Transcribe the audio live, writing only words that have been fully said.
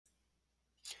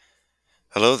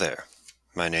Hello there.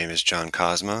 My name is John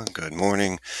Cosma. Good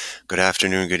morning, good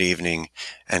afternoon, good evening,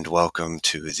 and welcome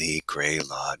to the Gray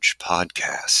Lodge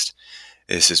podcast.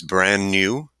 This is brand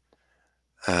new.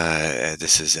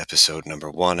 This is episode number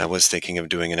 1. I was thinking of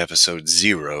doing an episode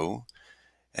 0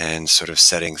 and sort of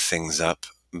setting things up,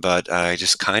 but I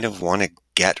just kind of want to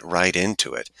get right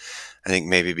into it. I think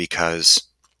maybe because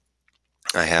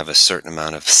I have a certain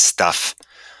amount of stuff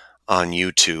on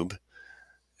YouTube,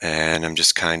 and I'm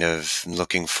just kind of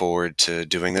looking forward to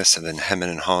doing this. I've been hemming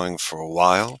and hawing for a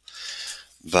while,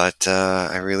 but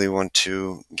I really want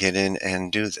to get in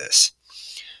and do this.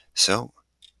 So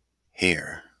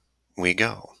here we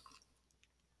go.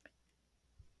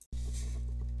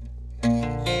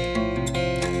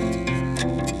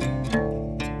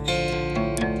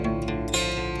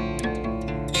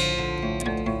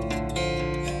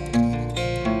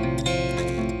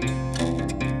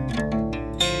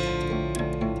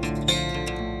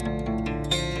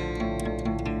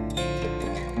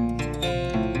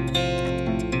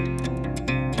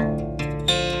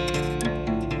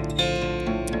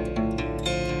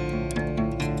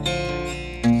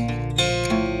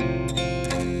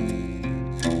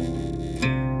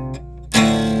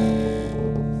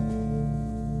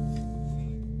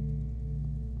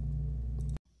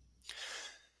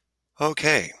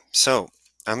 Okay, so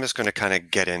I'm just going to kind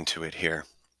of get into it here.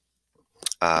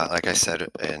 Like I said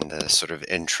in the sort of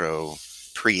intro,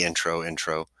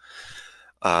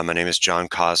 my name is John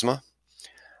Cosma.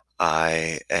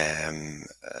 I am,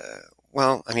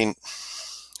 I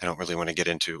don't really want to get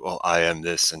into, I am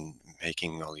this and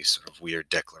making all these sort of weird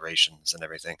declarations and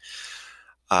everything.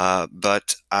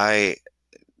 But I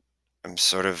am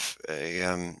sort of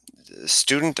a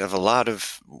student of a lot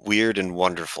of weird and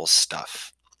wonderful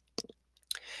stuff.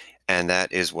 And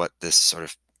that is what this sort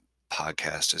of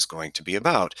podcast is going to be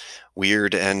about.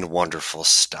 Weird and wonderful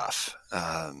stuff.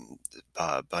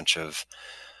 A bunch of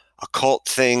occult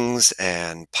things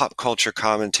and pop culture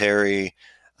commentary,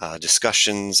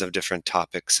 discussions of different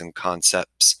topics and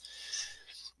concepts.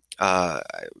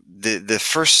 The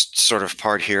first sort of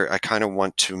part here, I kind of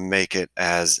want to make it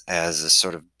as a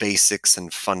sort of basics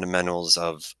and fundamentals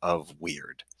of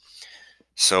weird.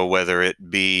 So whether it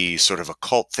be sort of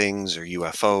occult things or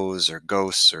UFOs or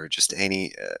ghosts or just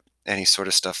any sort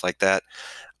of stuff like that,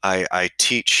 I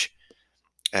teach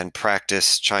and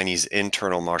practice Chinese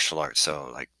internal martial arts.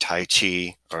 So like Tai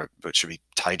Chi, or it should be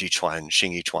Tai Chi Chuan,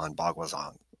 Xing Yi Chuan,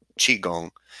 Baguazhang, Qigong.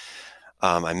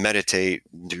 I meditate,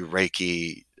 do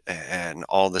Reiki, and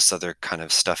all this other kind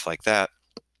of stuff like that.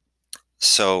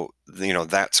 So,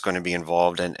 that's going to be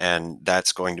involved, and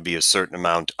that's going to be a certain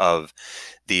amount of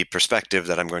the perspective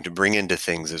that I'm going to bring into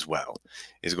things as well,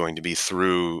 is going to be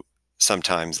through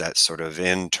sometimes that sort of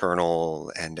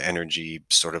internal and energy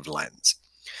sort of lens.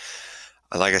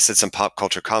 Like I said, some pop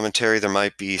culture commentary. There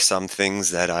might be some things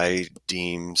that I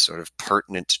deem sort of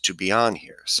pertinent to be on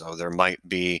here. So there might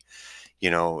be,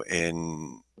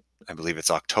 I believe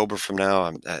it's October from now.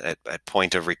 I'm at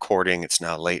point of recording. It's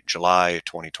now late July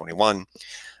 2021. I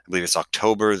believe it's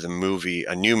October.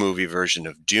 A new movie version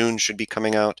of Dune should be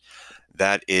coming out.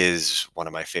 That is one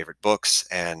of my favorite books,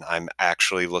 and I'm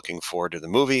actually looking forward to the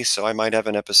movie. So I might have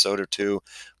an episode or two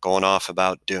going off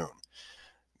about Dune.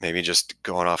 Maybe just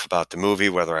going off about the movie,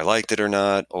 whether I liked it or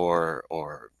not,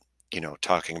 or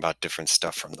talking about different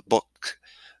stuff from the book,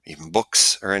 even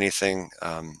books or anything,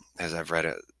 as I've read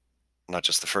it, not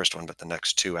just the first one, but the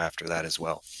next two after that as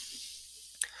well.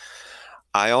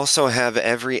 I also have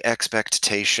every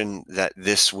expectation that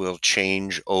this will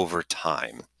change over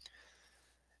time.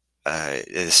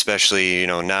 Especially,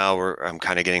 now I'm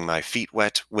kind of getting my feet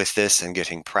wet with this and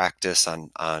getting practice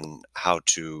on how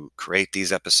to create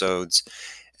these episodes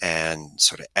and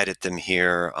sort of edit them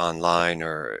here online,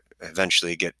 or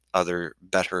eventually get other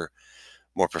better,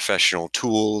 more professional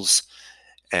tools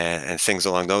and things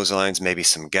along those lines. Maybe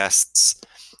some guests,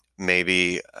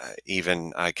 maybe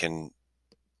even I can,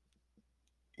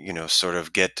 sort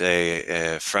of get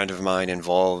a friend of mine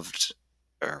involved,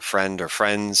 or friend or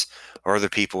friends or other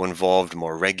people involved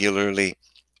more regularly.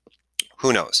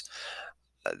 Who knows?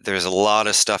 There's a lot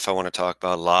of stuff I want to talk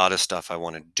about, a lot of stuff I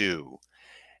want to do.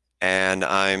 And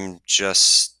I'm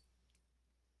just,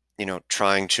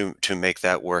 trying to make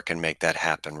that work and make that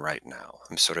happen right now.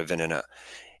 I'm sort of in an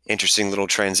interesting little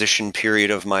transition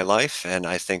period of my life, and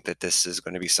I think that this is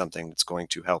going to be something that's going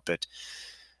to help it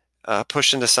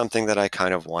push into something that I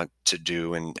kind of want to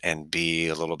do and be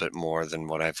a little bit more than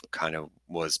what I've kind of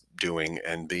was doing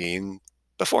and being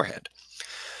beforehand.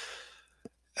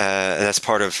 And that's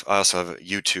part of, I also have a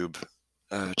YouTube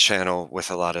channel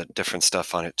with a lot of different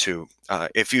stuff on it too.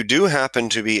 If you do happen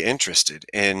to be interested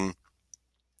in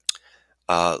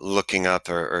looking up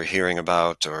or hearing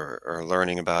about or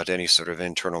learning about any sort of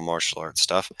internal martial arts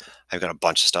stuff, I've got a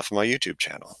bunch of stuff on my YouTube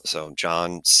channel. So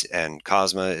John and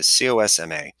Cosma is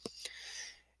COSMA.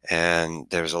 And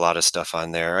there's a lot of stuff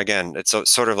on there. Again, it's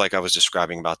sort of like I was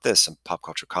describing about this, some pop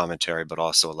culture commentary, but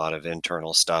also a lot of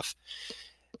internal stuff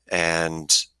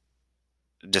and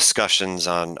discussions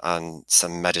on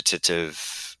some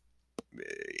meditative,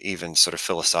 even sort of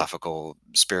philosophical,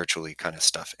 spiritually kind of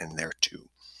stuff in there too.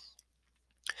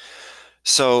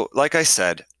 So, like I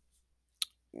said,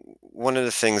 one of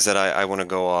the things that I want to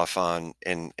go off on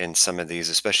in some of these,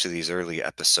 especially these early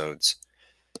episodes,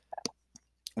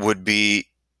 would be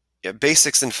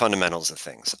basics and fundamentals of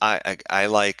things. I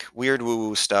like weird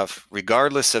woo-woo stuff,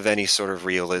 regardless of any sort of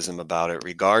realism about it,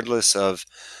 regardless of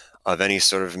any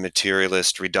sort of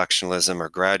materialist reductionism or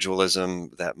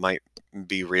gradualism that might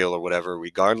be real or whatever,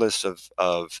 regardless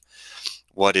of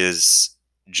what is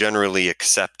generally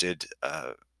accepted,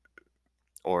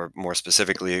 or more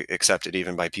specifically accepted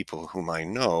even by people whom I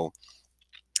know,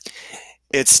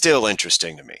 it's still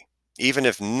interesting to me. Even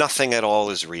if nothing at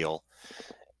all is real,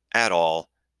 at all,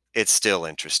 it's still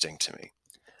interesting to me.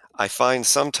 I find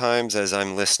sometimes as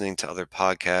I'm listening to other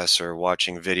podcasts or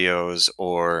watching videos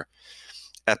or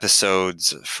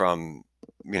episodes from,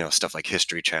 stuff like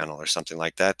History Channel or something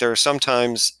like that, there are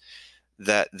sometimes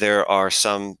that there are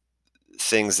some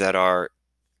things that are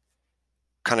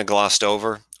kind of glossed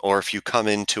over, or if you come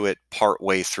into it part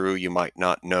way through, you might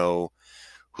not know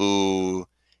who,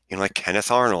 like Kenneth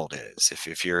Arnold is.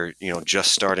 If you're,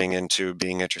 just starting into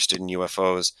being interested in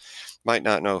UFOs, might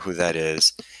not know who that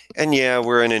is. And yeah,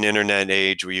 we're in an internet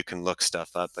age where you can look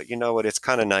stuff up, but you know what? It's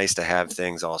kind of nice to have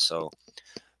things also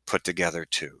put together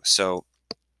too. So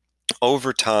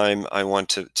over time, I want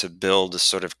to build a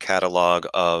sort of catalog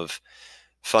of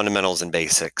fundamentals and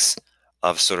basics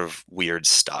of sort of weird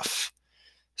stuff.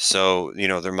 So,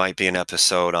 there might be an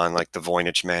episode on like the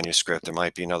Voynich manuscript. There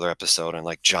might be another episode on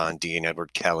like John Dee and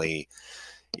Edward Kelly.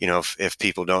 If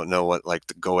people don't know what like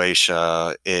the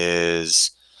Goetia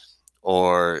is,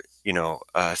 or,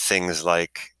 things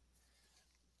like,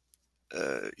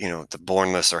 the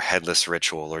Bornless or Headless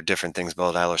ritual, or different things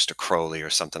about Aleister Crowley or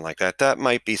something like that. That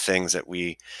might be things that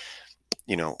we,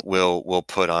 we'll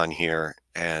put on here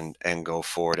and go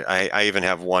forward. I even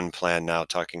have one plan now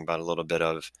talking about a little bit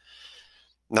of,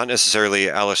 not necessarily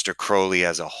Aleister Crowley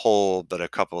as a whole, but a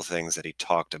couple of things that he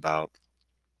talked about.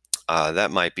 That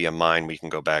might be a mine we can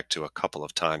go back to a couple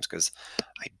of times, because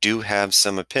I do have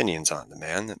some opinions on the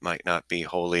man that might not be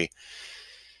wholly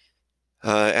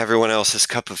everyone else's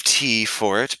cup of tea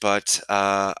for it, but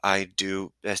I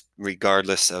do,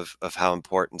 regardless of how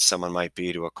important someone might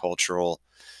be to a cultural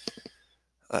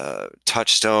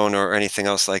touchstone or anything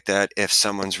else like that, if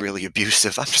someone's really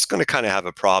abusive, I'm just going to kind of have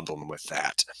a problem with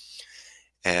that.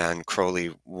 And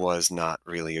Crowley was not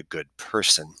really a good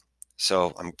person,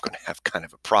 so I'm going to have kind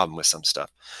of a problem with some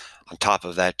stuff. On top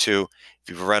of that, too, if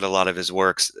you've read a lot of his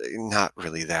works, not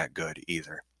really that good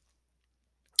either.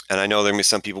 And I know there may be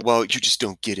some people, well, you just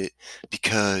don't get it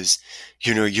because,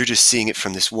 you're just seeing it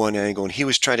from this one angle. And he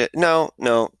was trying to, no.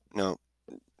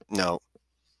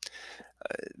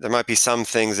 There might be some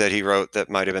things that he wrote that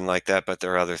might have been like that, but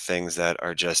there are other things that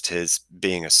are just his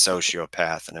being a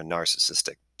sociopath and a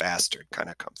narcissistic bastard kind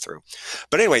of come through.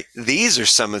 But anyway, these are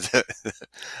some of the,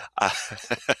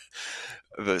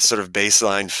 the sort of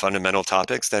baseline fundamental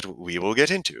topics that we will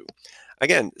get into.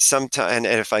 Again, sometime,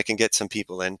 and if I can get some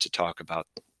people in to talk about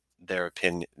their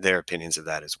opinions of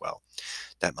that as well,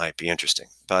 that might be interesting.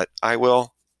 But I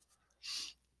will,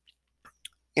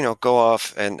 go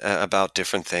off and about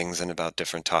different things and about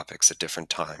different topics at different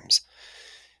times.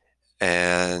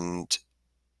 And,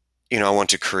 I want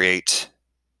to create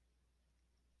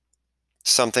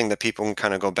something that people can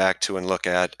kind of go back to and look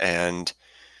at. And,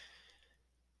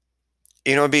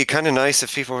 it'd be kind of nice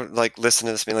if people like listen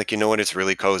to this and be like, it's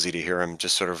really cozy to hear him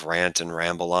just sort of rant and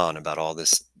ramble on about all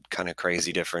this kind of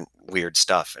crazy, different, weird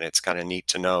stuff. And it's kind of neat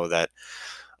to know that,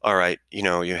 all right,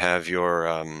 you have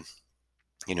your,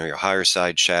 your higher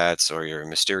side chats or your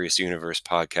Mysterious Universe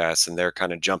podcasts, and they're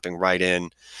kind of jumping right in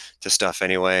to stuff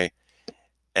anyway.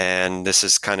 And this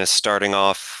is kind of starting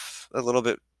off a little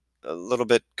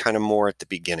bit kind of more at the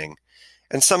beginning.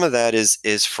 And some of that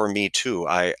is for me too.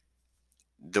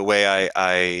 The way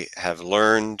I have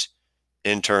learned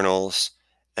internals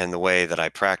and the way that I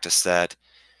practice that,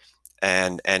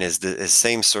 and is the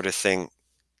same sort of thing,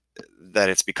 that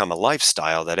it's become a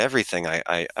lifestyle, that everything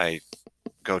I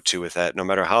go to with that, no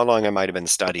matter how long I might have been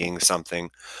studying something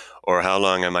or how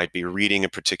long I might be reading a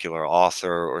particular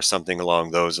author or something along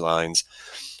those lines,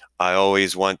 I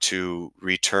always want to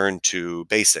return to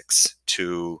basics,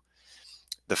 to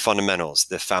the fundamentals,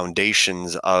 the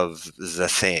foundations of the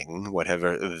thing,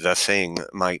 whatever the thing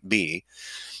might be,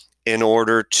 in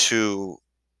order to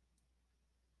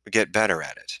get better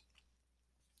at it.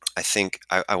 I think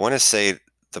I want to say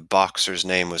the boxer's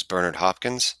name was Bernard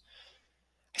Hopkins.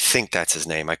 I think that's his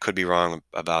name. I could be wrong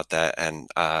about that, and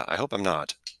I hope I'm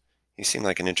not. He seemed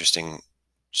like an interesting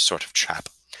sort of chap.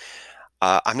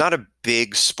 I'm not a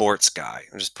big sports guy.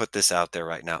 I'll just put this out there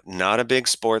right now. Not a big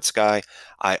sports guy.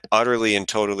 I utterly and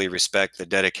totally respect the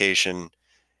dedication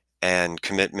and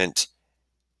commitment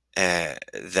that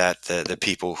the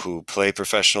people who play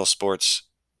professional sports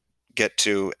get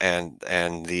to, and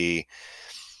the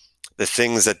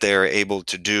things that they're able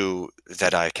to do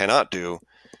that I cannot do,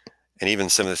 and even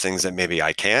some of the things that maybe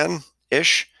I can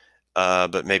ish,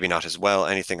 but maybe not as well.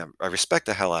 I respect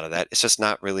the hell out of that. It's just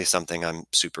not really something I'm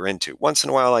super into. Once in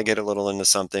a while, I get a little into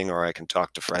something, or I can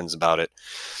talk to friends about it,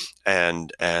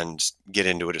 and get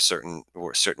into it a certain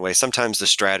way. Sometimes the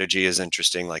strategy is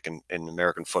interesting, like in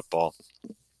American football.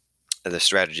 The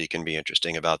strategy can be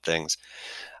interesting about things.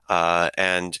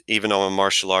 And even though I'm a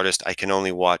martial artist, I can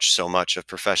only watch so much of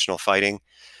professional fighting.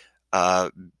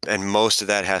 And most of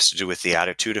that has to do with the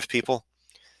attitude of people.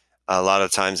 A lot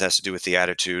of times has to do with the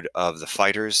attitude of the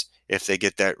fighters. If they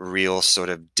get that real sort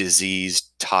of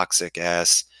diseased, toxic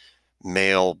ass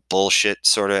male bullshit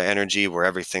sort of energy where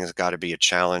everything's got to be a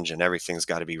challenge and everything's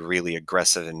got to be really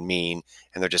aggressive and mean,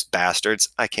 and they're just bastards,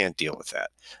 I can't deal with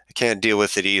that. I can't deal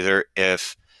with it either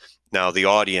if now the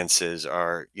audiences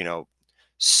are,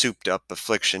 souped up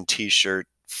affliction t-shirt,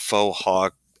 faux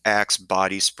hawk, Axe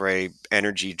body spray,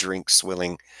 energy drink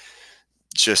swilling,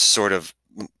 just sort of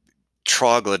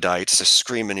troglodytes just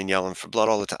screaming and yelling for blood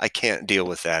all the time. I can't deal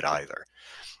with that either.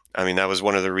 I mean, that was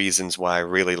one of the reasons why I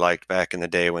really liked back in the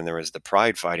day when there was the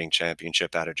Pride Fighting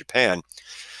Championship out of Japan.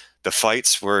 The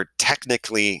fights were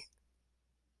technically,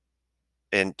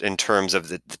 in terms of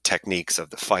the techniques of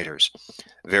the fighters,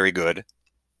 very good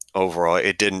overall.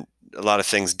 A lot of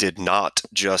things did not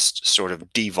just sort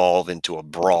of devolve into a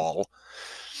brawl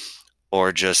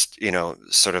or just,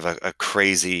 sort of a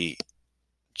crazy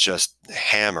just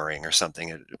hammering or something.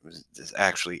 It was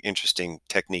actually interesting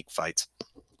technique fights.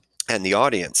 And the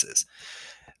audiences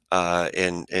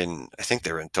in I think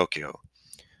they were in Tokyo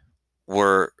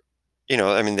were,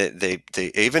 I mean, they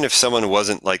even if someone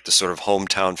wasn't like the sort of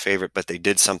hometown favorite, but they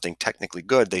did something technically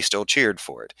good, they still cheered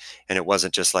for it. And it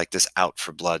wasn't just like this out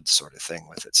for blood sort of thing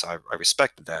with it. So I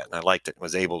respected that, and I liked it,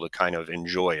 was able to kind of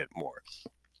enjoy it more.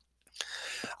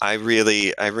 I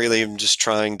really am just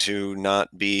trying to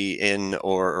not be in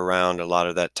or around a lot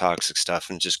of that toxic stuff,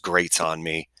 and it just grates on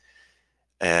me.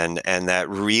 And that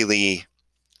really,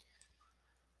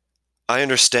 I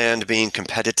understand being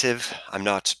competitive. I'm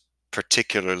not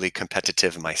particularly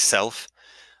competitive myself.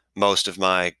 Most of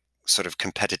my sort of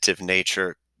competitive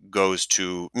nature goes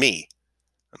to me.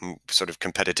 I'm sort of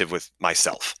competitive with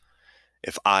myself.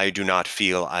 If I do not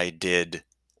feel I did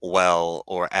well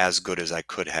or as good as I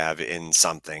could have in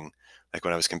something, like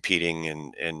when I was competing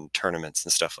in tournaments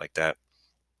and stuff like that,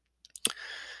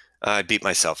 I beat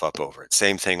myself up over it.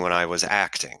 Same thing when I was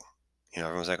acting.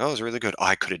 Everyone's like, oh, it was really good. Oh,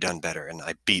 I could have done better. And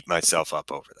I beat myself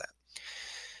up over that.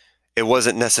 It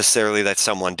wasn't necessarily that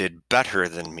someone did better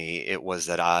than me. It was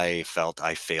that I felt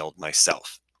I failed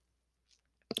myself.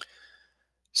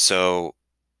 So,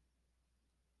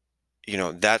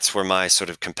 that's where my sort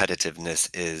of competitiveness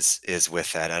is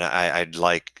with that. And I'd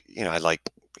like,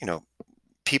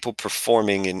 people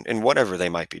performing in whatever they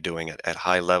might be doing at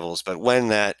high levels. But when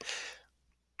that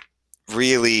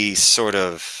really sort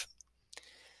of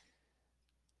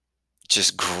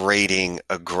just grating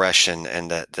aggression,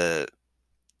 and that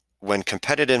when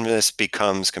competitiveness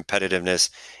becomes competitiveness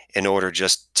in order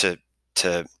just to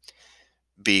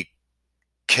be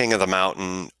king of the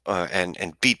mountain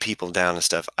and beat people down and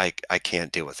stuff, I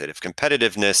can't deal with it. If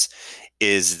competitiveness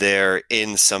is there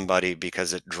in somebody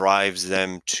because it drives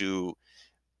them to,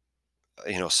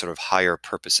 sort of higher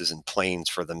purposes and planes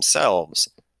for themselves,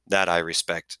 that I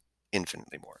respect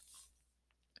infinitely more.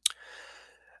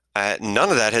 None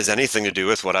of that has anything to do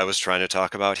with what I was trying to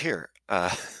talk about here.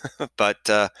 But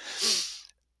I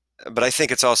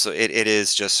think it's also, it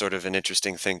is just sort of an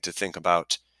interesting thing to think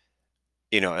about.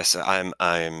 I'm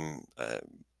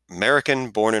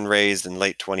American, born and raised in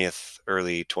late 20th,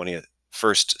 early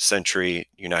 21st century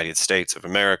United States of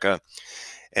America,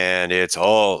 and it's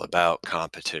all about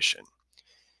competition.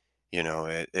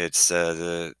 It's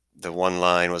the one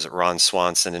line was it Ron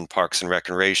Swanson in Parks and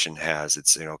Recreation has.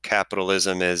 It's,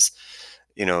 capitalism is,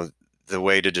 the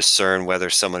way to discern whether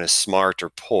someone is smart or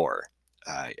poor.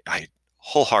 I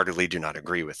wholeheartedly do not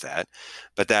agree with that,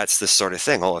 but that's the sort of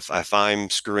thing. Oh, if I'm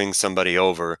screwing somebody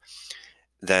over,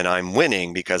 then I'm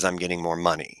winning because I'm getting more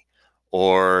money.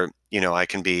 Or, I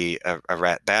can be a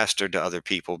rat bastard to other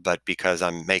people, but because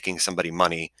I'm making somebody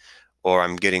money or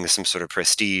I'm getting some sort of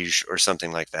prestige or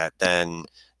something like that, then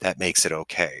that makes it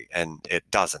okay. And it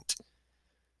doesn't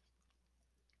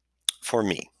for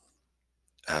me.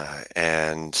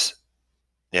 And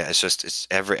yeah, it's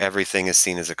everything is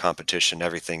seen as a competition.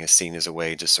 Everything is seen as a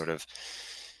way to sort of,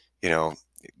 you know,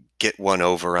 get one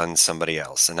over on somebody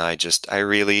else. And I just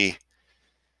really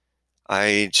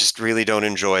don't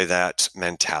enjoy that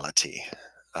mentality.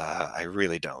 I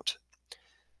really don't.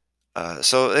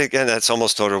 So again, that's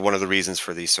almost sort of one of the reasons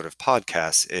for these sort of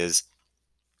podcasts is,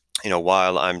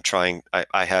 while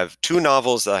I have two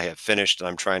novels that I have finished and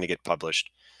I'm trying to get published.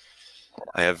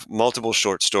 I have multiple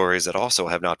short stories that also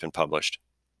have not been published.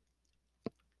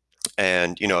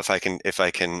 And, if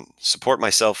I can support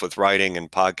myself with writing and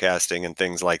podcasting and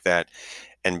things like that,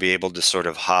 and be able to sort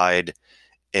of hide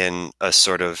in a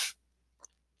sort of,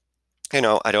 I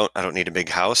don't need a big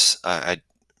house.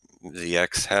 The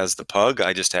ex has the pug.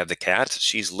 I just have the cat.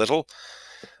 She's little.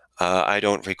 I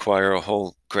don't require a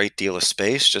whole great deal of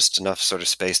space, just enough sort of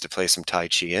space to play some Tai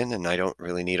Chi in, and I don't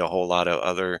really need a whole lot of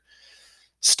other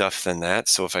stuff than that.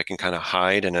 So if I can kind of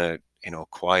hide in a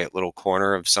quiet little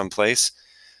corner of some place,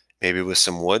 maybe with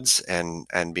some woods,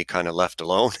 and be kind of left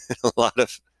alone in a lot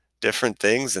of different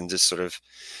things, and just sort of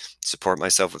support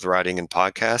myself with writing and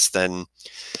podcasts, then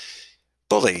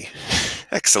bully,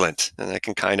 excellent, and I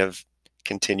can kind of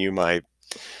continue my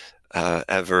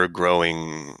ever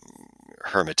growing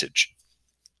hermitage.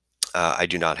 I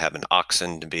do not have an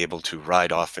oxen to be able to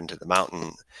ride off into the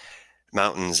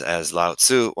mountains as Lao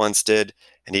Tzu once did.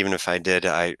 And even if I did,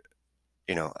 I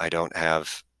don't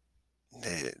have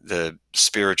the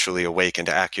spiritually awakened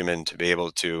acumen to be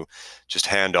able to just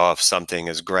hand off something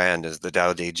as grand as the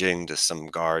Tao Te Ching to some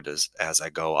guard as I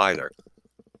go either.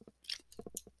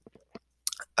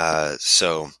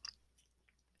 So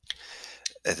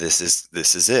this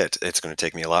is it. It's going to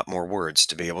take me a lot more words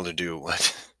to be able to do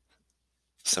what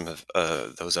some of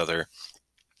those other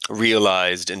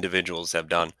realized individuals have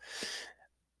done,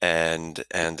 and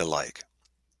the like.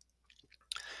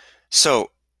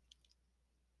 So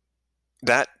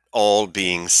that all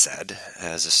being said,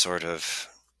 as a sort of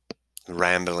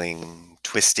rambling,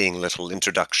 twisting little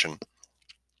introduction,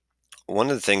 one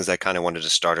of the things I kind of wanted to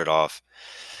start it off,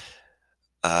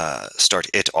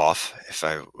 if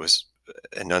I was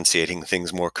enunciating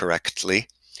things more correctly,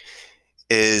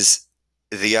 is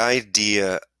the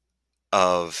idea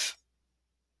of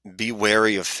be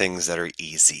wary of things that are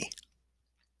easy.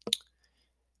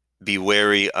 Be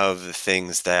wary of the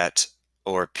things that,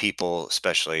 or people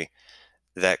especially,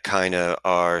 that kind of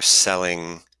are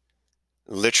selling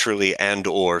literally and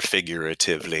or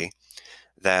figuratively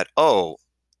that,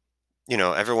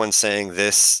 everyone's saying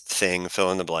this thing,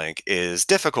 fill in the blank, is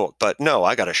difficult, but no,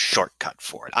 I got a shortcut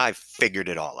for it. I figured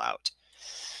it all out.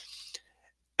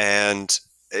 And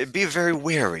be very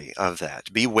wary of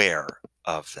that. Beware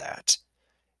of that.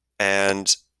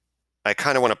 And I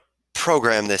kind of want to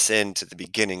program this into the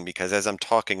beginning, because as I'm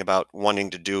talking about wanting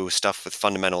to do stuff with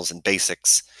fundamentals and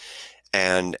basics,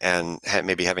 and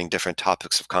maybe having different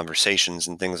topics of conversations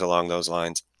and things along those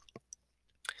lines,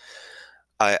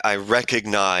 I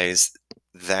recognize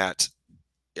that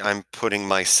I'm putting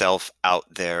myself out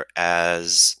there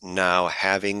as now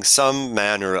having some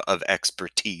manner of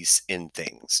expertise in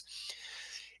things.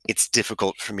 It's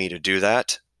difficult for me to do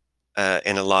that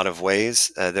in a lot of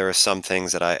ways. There are some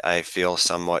things that I feel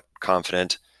somewhat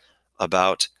confident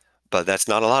about, but that's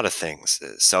not a lot of things.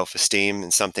 Self-esteem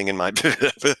and something in my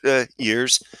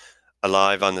years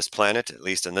alive on this planet, at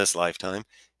least in this lifetime,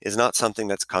 is not something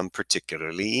that's come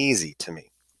particularly easy to me.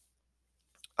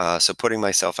 So putting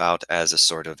myself out as a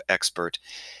sort of expert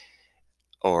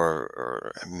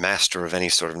or master of any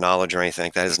sort of knowledge or anything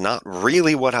like that is not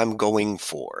really what I'm going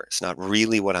for. It's not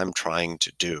really what I'm trying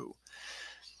to do.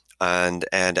 And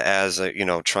as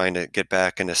trying to get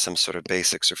back into some sort of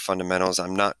basics or fundamentals,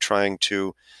 I'm not trying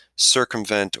to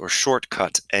circumvent or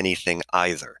shortcut anything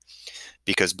either,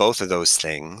 because both of those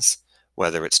things,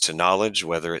 whether it's to knowledge,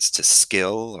 whether it's to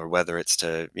skill, or whether it's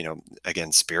to,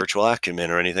 again, spiritual acumen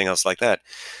or anything else like that,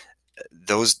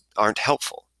 those aren't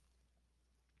helpful.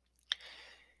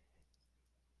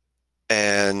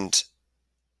 And,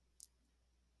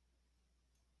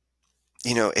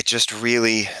 it just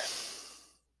really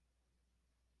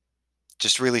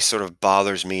sort of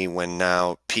bothers me when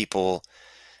now people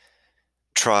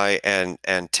try and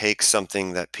take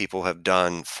something that people have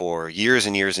done for years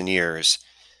and years and years,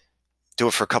 do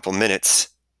it for a couple minutes,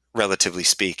 relatively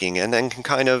speaking, and then can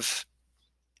kind of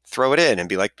throw it in and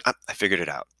be like, I figured it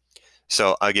out.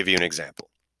 So I'll give you an example.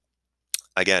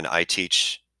 Again, I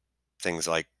teach things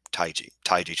like Tai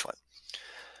Chi Chuan.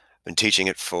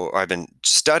 I've been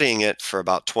studying it for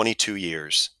about 22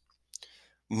 years.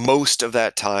 Most of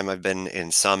that time I've been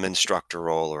in some instructor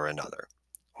role or another,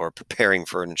 or preparing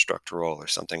for an instructor role or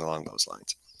something along those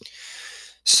lines.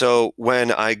 So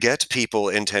when I get people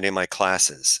into any of my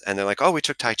classes and they're like, oh, we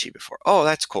took Tai Chi before. Oh,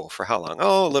 that's cool. For how long?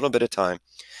 Oh, a little bit of time.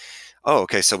 Oh,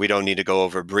 okay. So we don't need to go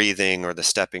over breathing or the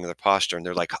stepping or the posture. And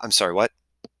they're like, I'm sorry, what?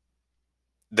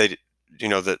 They, you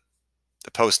know, the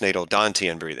postnatal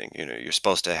Dantian breathing, you're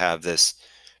supposed to have this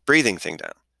breathing thing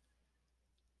down.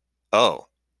 Oh,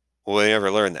 well, we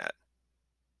never learned that.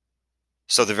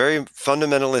 So the very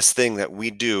fundamentalist thing that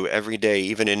we do every day,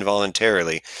 even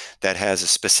involuntarily, that has a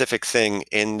specific thing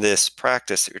in this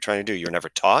practice that you're trying to do, you're never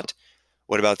taught.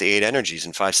 What about the 8 energies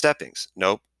and 5 steppings?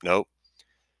 Nope, nope.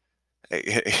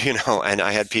 And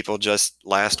I had people just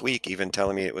last week even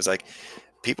telling me, it was like,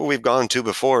 people we've gone to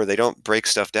before, they don't break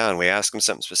stuff down. We ask them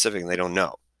something specific and they don't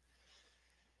know.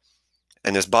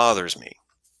 And this bothers me.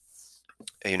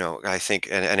 I think,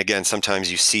 and again,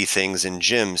 sometimes you see things in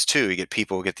gyms too. You get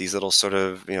people who get these little sort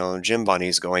of, gym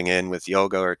bunnies going in with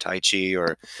yoga or Tai Chi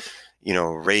or,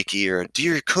 Reiki, or do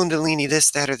your Kundalini, this,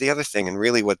 that, or the other thing. And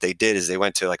really what they did is they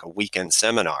went to like a weekend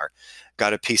seminar,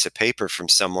 got a piece of paper from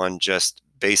someone, just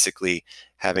basically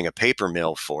having a paper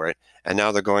mill for it. And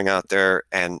now they're going out there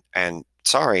and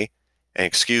sorry, and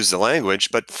excuse the language,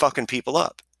 but fucking people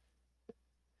up.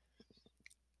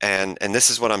 And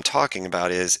this is what I'm talking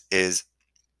about is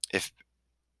if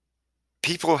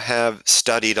people have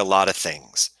studied a lot of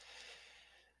things,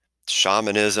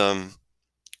 shamanism,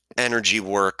 energy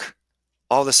work,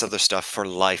 all this other stuff for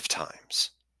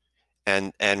lifetimes.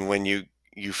 And when you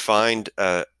find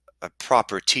a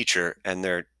proper teacher and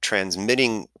they're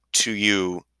transmitting to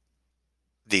you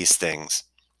these things,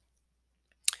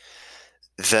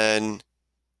 then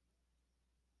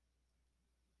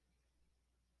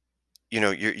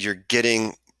you're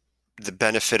getting the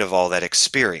benefit of all that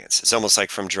experience. It's almost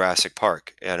like from Jurassic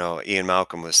Park. Ian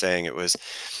Malcolm was saying it was,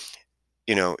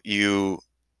 you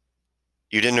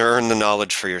didn't earn the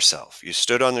knowledge for yourself. You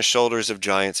stood on the shoulders of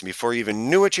giants, and before you even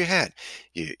knew what you had,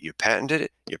 you patented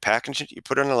it, you packaged it, you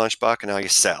put it in a lunchbox, and now you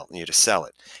just sell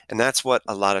it. And that's what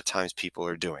a lot of times people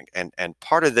are doing. And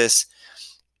part of this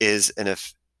is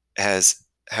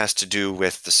has to do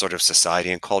with the sort of society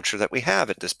and culture that we have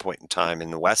at this point in time in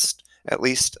the West. At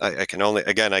least I can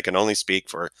only speak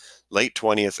for late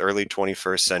 20th, early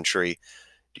 21st century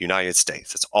United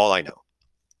States. That's all I know.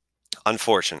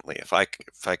 Unfortunately, if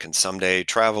I can someday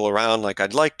travel around like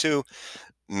I'd like to,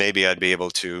 maybe I'd be able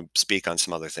to speak on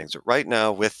some other things. But right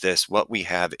now, with this, what we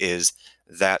have is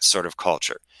that sort of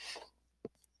culture.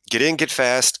 Get in, get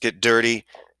fast, get dirty,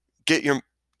 get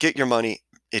your money.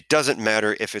 It doesn't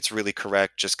matter if it's really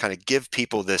correct. Just kind of give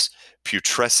people this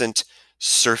putrescent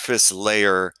surface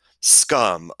layer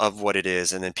scum of what it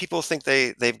is, and then people think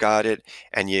they've got it,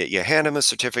 and you hand them a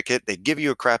certificate, they give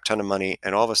you a crap ton of money,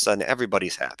 and all of a sudden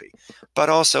everybody's happy. But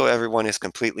also everyone is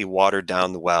completely watered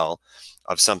down the well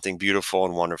of something beautiful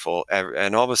and wonderful,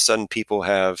 and all of a sudden people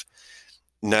have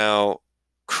now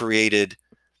created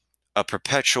a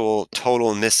perpetual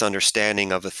total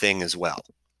misunderstanding of a thing as well.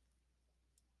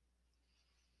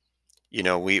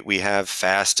 We have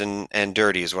fast and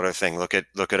dirty is what our thing. Look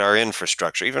at our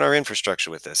infrastructure, even our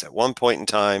infrastructure with this. At one point in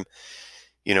time,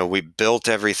 we built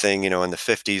everything, in the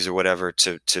 50s or whatever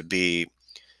to be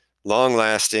long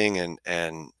lasting and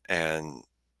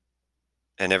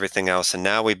everything else. And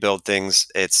now we build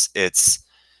things, it's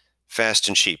fast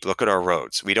and cheap. Look at our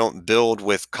roads. We don't build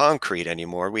with concrete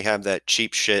anymore. We have that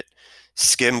cheap shit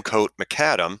skim coat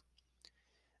macadam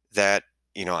that,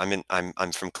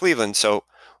 I'm from Cleveland, so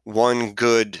one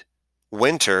good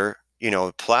winter,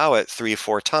 plow it 3 or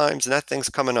 4 times and that thing's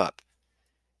coming up.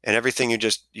 And everything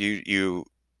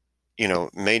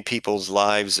made people's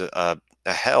lives a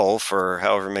hell for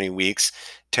however many weeks,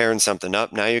 tearing something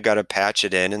up. Now you got to patch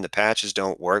it in, and the patches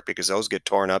don't work because those get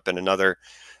torn up in another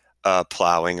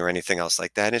plowing or anything else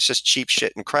like that. And it's just cheap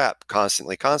shit and crap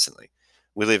constantly.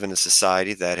 We live in a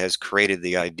society that has created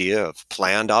the idea of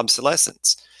planned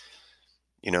obsolescence.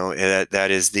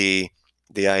 That is the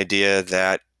idea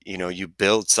that you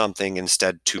build something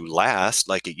instead to last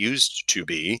like it used to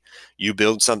be. You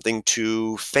build something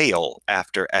to fail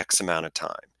after X amount of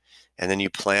time, and then you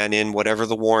plan in whatever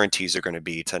the warranties are going to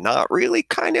be to not really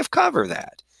kind of cover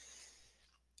that.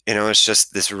 It's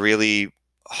just this really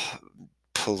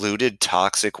polluted,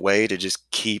 toxic way to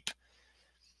just keep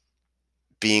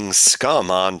being scum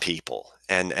on people,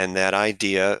 and that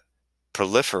idea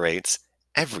proliferates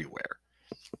everywhere.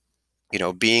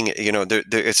 being,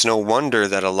 it's no wonder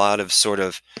that a lot of sort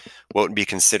of what would be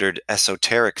considered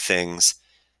esoteric things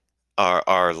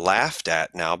are laughed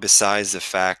at now, besides the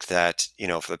fact that,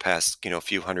 for the past,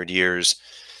 few hundred years,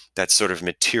 that sort of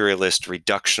materialist,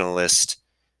 reductionalist,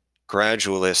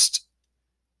 gradualist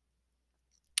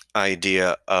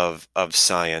idea of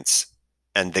science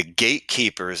and the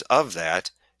gatekeepers of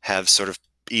that have sort of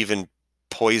even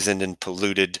poisoned and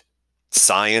polluted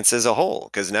science as a whole,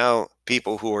 because now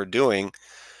people who are doing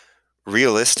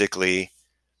realistically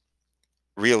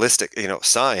realistic,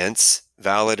 science,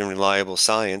 valid and reliable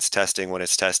science, testing when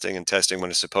it's testing and testing when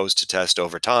it's supposed to test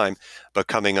over time, but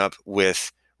coming up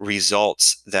with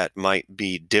results that might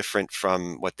be different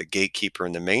from what the gatekeeper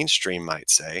in the mainstream might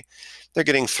say, they're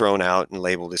getting thrown out and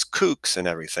labeled as kooks and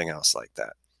everything else like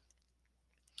that.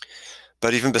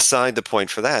 But even beside the point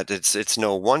for that, it's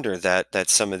no wonder that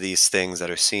some of these things that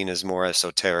are seen as more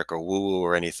esoteric or woo-woo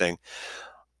or anything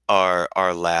are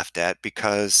laughed at,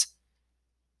 because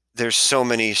there's so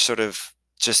many sort of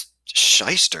just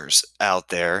shysters out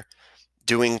there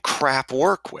doing crap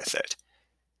work with it,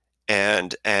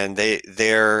 and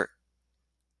their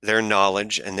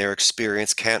knowledge and their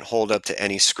experience can't hold up to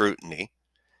any scrutiny.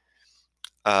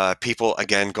 People,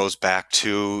 again, goes back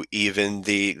to even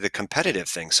the competitive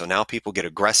thing. So now people get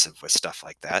aggressive with stuff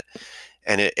like that,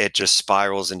 and it just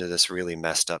spirals into this really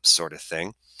messed up sort of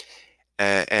thing.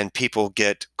 And people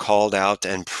get called out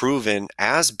and proven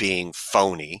as being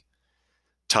phony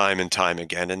time and time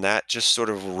again, and that just sort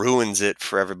of ruins it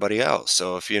for everybody else.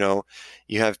 So if you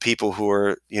have people who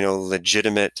are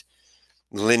legitimate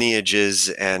lineages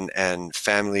and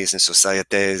families and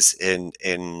societies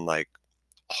in like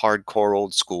hardcore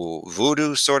old school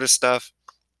voodoo sort of stuff,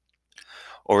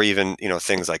 or even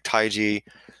things like Taiji,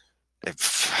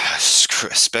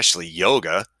 especially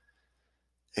yoga.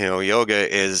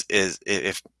 Yoga is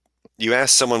if you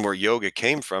ask someone where yoga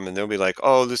came from, and they'll be like,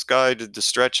 oh, this guy did the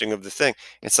stretching of the thing.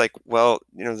 It's like, well,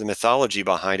 the mythology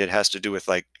behind it has to do with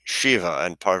like Shiva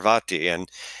and Parvati,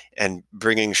 and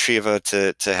bringing Shiva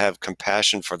to have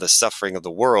compassion for the suffering of the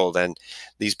world, and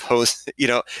these pose,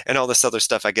 and all this other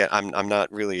stuff. Again, I'm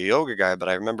not really a yoga guy, but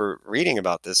I remember reading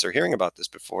about this or hearing about this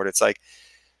before, and it's like,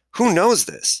 who knows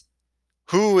this?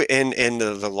 Who in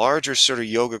the larger sort of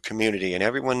yoga community, and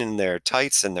everyone in their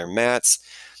tights and their mats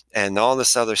and all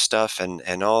this other stuff,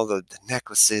 and all the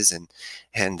necklaces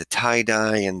and the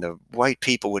tie-dye and the white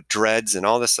people with dreads and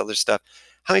all this other stuff,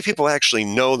 how many people actually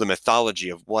know the mythology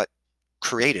of what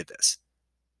created this?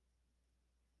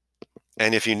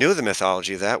 And if you knew the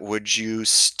mythology of that, would you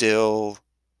still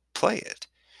play it?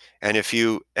 And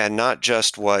not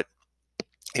just what,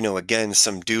 again,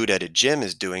 some dude at a gym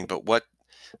is doing, but what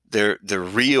the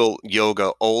real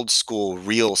yoga, old school,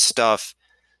 real stuff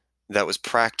that was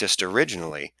practiced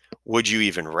originally. Would you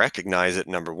even recognize it,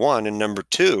 number one? And number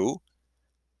two,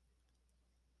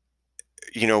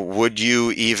 would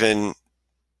you even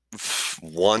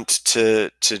want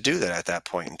to do that at that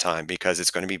point in time? Because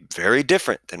it's going to be very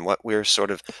different than what we're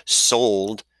sort of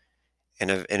sold in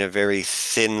a very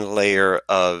thin layer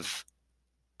of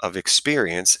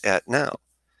experience at now.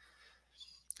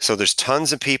 So there's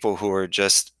tons of people who are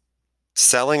just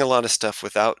selling a lot of stuff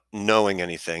without knowing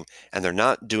anything, and they're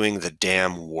not doing the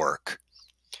damn work.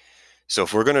 So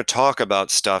if we're going to talk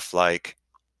about stuff like,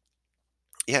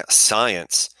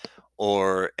 science,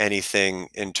 or anything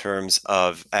in terms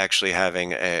of actually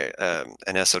having an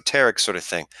esoteric sort of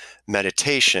thing,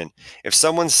 meditation, if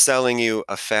someone's selling you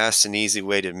a fast and easy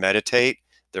way to meditate,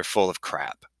 they're full of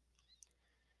crap.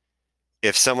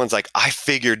 If someone's like, I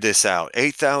figured this out,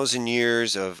 8,000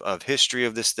 years of history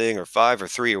of this thing, or 5 or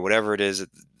 3 or whatever it is,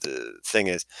 the thing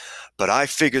is, but I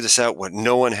figured this out, what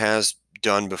no one has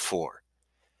done before,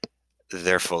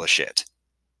 they're full of shit.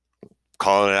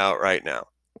 Calling it out right now.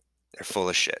 They're full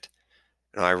of shit.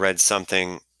 I read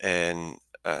something, and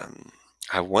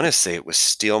I want to say it was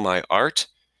Steal My Art.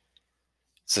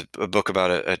 It's a book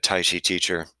about a Tai Chi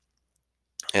teacher.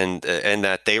 And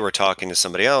that they were talking to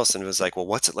somebody else, and it was like, well,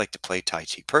 what's it like to play Tai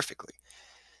Chi perfectly?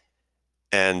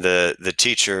 And the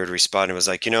teacher responded, was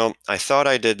like, I thought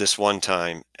I did this one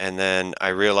time, and then I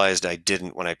realized I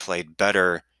didn't when I played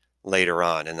better later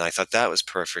on. And I thought that was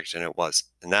perfect, and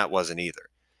that wasn't either.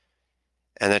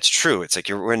 And that's true. It's like,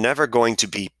 we're never going to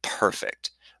be perfect,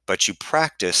 but you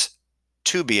practice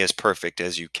to be as perfect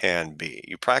as you can be.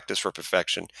 You practice for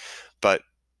perfection, but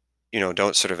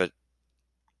don't sort of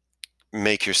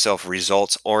make yourself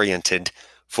results oriented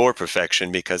for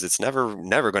perfection, because it's never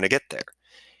going to get there.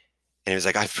 And he was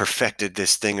like, I've perfected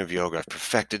this thing of yoga. I've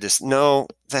perfected this. No,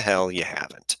 the hell you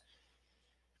haven't.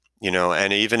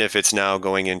 And even if it's now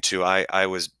going into, I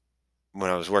was when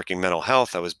I was working mental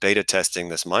health, I was beta testing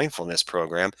this mindfulness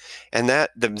program, and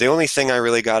that the only thing I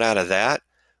really got out of that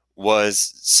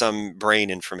was some brain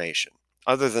information.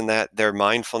 Other than that, their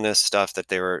mindfulness stuff that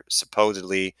they were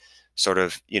supposedly sort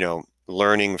of,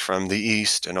 learning from the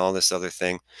East and all this other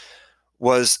thing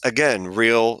was, again,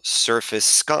 real surface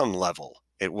scum level.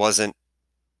 It wasn't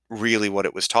really what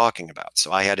it was talking about.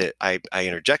 So I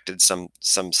interjected some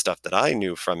stuff that I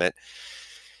knew from it.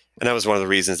 And that was one of the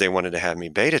reasons they wanted to have me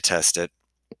beta test it.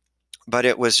 But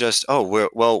it was just, oh,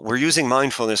 we're using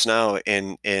mindfulness now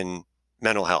in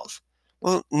mental health.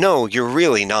 Well, no, you're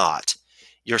really not.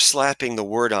 You're slapping the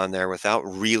word on there without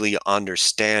really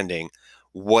understanding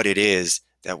what it is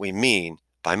that we mean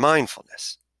by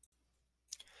mindfulness.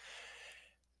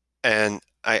 And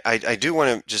I do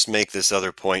want to just make this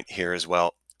other point here as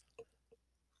well.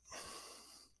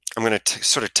 I'm going to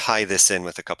sort of tie this in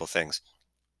with a couple things.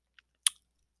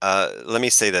 Let me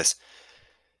say this.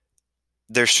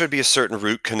 There should be a certain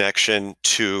root connection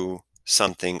to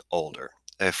something older.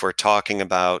 If we're talking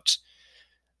about,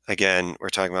 again, we're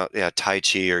talking about Tai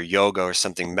Chi or yoga or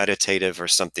something meditative or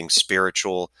something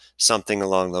spiritual, something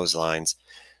along those lines,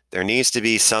 there needs to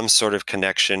be some sort of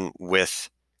connection with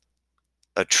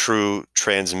a true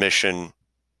transmission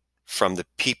from the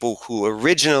people who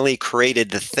originally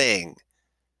created the thing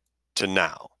to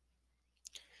now.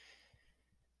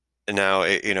 And now,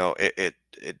 it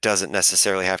doesn't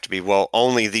necessarily have to be, well,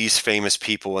 only these famous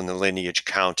people in the lineage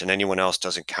count and anyone else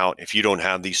doesn't count. If you don't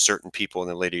have these certain people in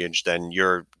the lineage, then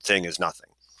your thing is nothing.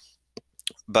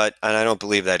 And I don't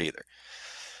believe that either.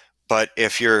 But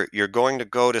if you're going to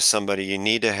go to somebody, you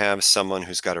need to have someone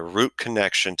who's got a root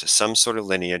connection to some sort of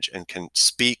lineage and can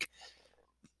speak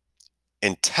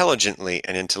intelligently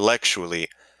and intellectually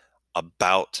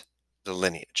about the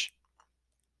lineage.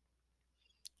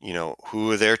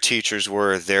 Who their teachers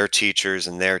were, their teachers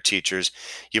and their teachers.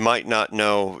 You might not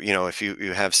know, if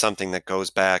you have something that goes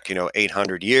back,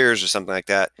 800 years or something like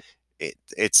that,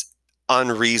 it's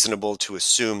unreasonable to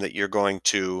assume that you're going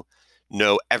to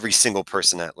know every single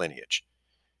person in that lineage.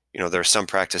 There are some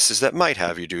practices that might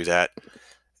have you do that.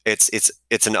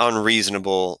 It's an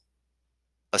unreasonable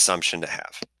assumption to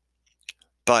have.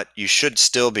 But you should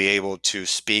still be able to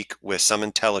speak with some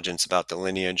intelligence about the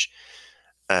lineage,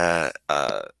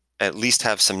 at least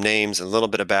have some names, a little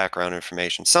bit of background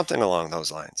information, something along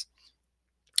those lines,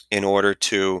 in order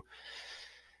to,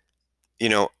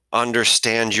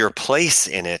 understand your place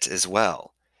in it as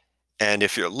well. And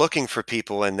if you're looking for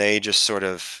people and they just sort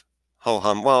of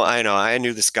ho-hum, well, I know, I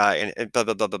knew this guy and blah,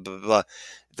 blah, blah, blah, blah, blah,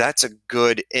 that's a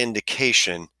good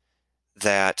indication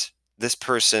that this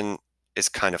person is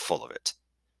kind of full of it.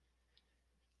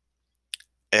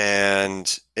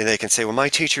 And they can say, well, my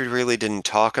teacher really didn't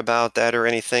talk about that or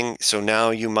anything. So now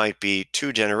you might be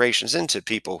 2 generations into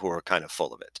people who are kind of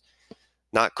full of it.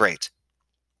 Not great.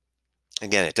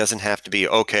 Again, it doesn't have to be,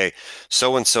 okay,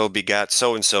 so-and-so begat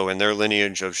so-and-so in their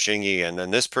lineage of Xingyi, and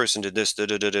then this person did this,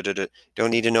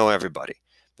 Don't need to know everybody.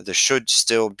 But there should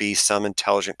still be some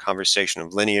intelligent conversation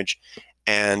of lineage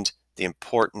and the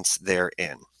importance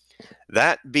therein.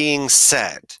 That being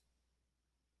said,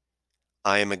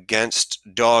 I am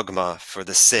against dogma for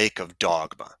the sake of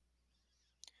dogma.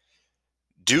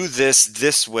 Do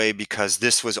this way because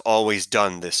this was always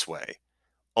done this way.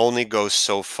 Only goes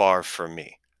so far for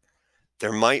me.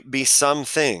 There might be some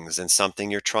things and something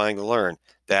you're trying to learn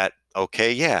that,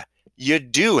 okay, yeah, you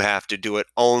do have to do it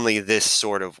only this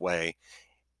sort of way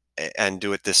and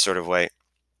do it this sort of way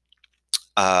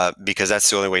because that's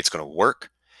the only way it's going to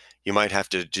work. You might have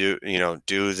to do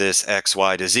this X,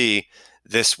 Y to Z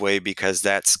this way because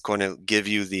that's going to give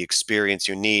you the experience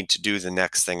you need to do the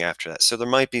next thing after that. So there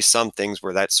might be some things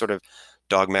where that sort of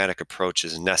dogmatic approach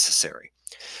is necessary.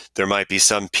 There might be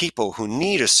some people who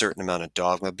need a certain amount of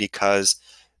dogma because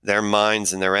their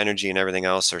minds and their energy and everything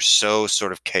else are so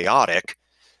sort of chaotic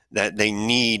that they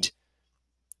need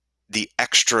the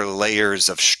extra layers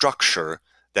of structure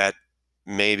that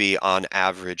maybe on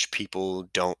average people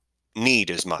don't need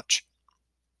as much.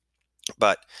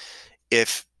 But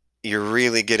if you're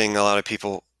really getting a lot of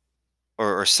people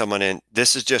or someone in,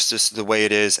 this is the way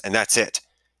it is, and that's it.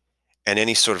 And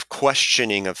any sort of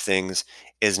questioning of things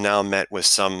is now met with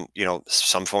some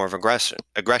form of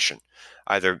aggression,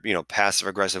 either, passive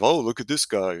aggressive, oh, look at this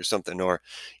guy or something, or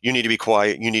you need to be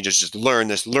quiet. You need to just learn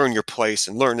your place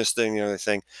and learn this thing, the other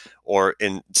thing. Or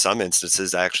in some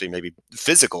instances, actually maybe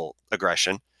physical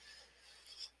aggression,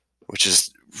 which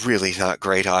is really not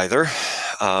great either.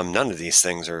 None of these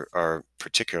things are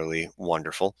particularly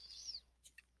wonderful.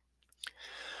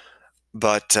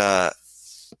 But,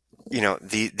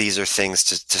 these are things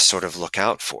to sort of look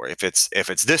out for. If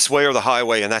it's this way or the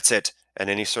highway and that's it, and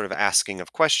any sort of asking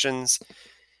of questions,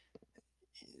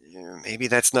 maybe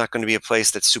that's not going to be a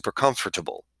place that's super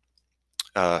comfortable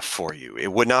for you.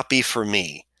 It would not be for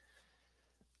me.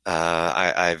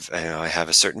 I have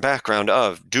a certain background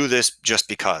of do this just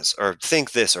because, or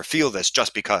think this, or feel this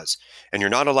just because, and you're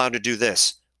not allowed to do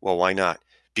this. Well, why not?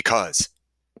 Because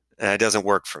it doesn't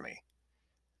work for me.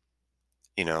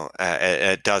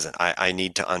 It doesn't. I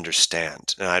need to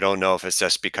understand, and I don't know if it's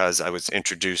just because I was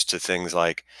introduced to things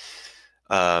like,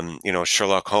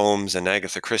 Sherlock Holmes and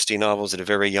Agatha Christie novels at a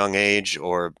very young age,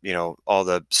 or all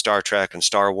the Star Trek and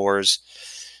Star Wars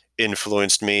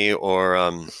influenced me, or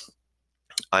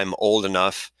I'm old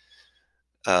enough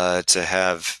to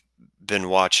have been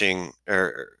watching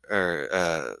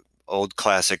old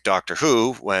classic Doctor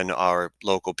Who when our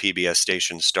local PBS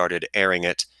station started airing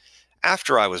it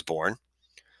after I was born.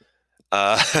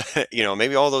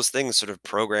 Maybe all those things sort of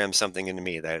program something into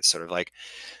me that's sort of like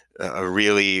a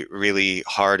really, really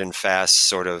hard and fast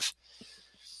sort of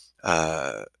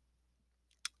uh,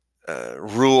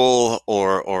 rule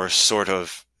or sort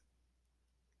of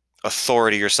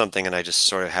authority or something, and I just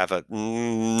sort of have a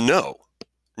no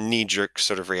knee-jerk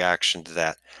sort of reaction to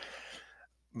that.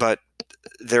 But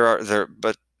there are there,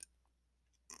 but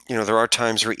there are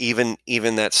times where even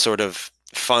that sort of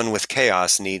fun with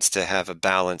chaos needs to have a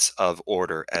balance of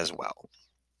order as well.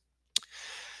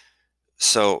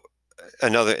 So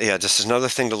just another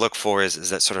thing to look for is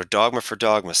that sort of dogma for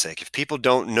dogma's sake. If people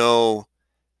don't know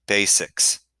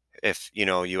basics, if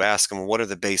you ask them, what are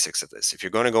the basics of this? If you're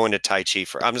going to go into Tai Chi,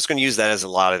 I'm just going to use that as a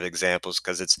lot of examples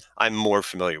because I'm more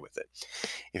familiar with it.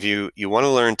 If you want to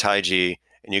learn Tai Chi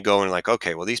and you go and like,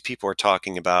 okay, well, these people are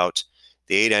talking about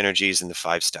the 8 energies and the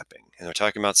 5 stepping, and they're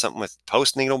talking about something with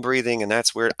post-natal breathing, and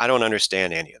that's weird. I don't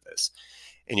understand any of this.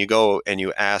 And you go and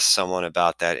you ask someone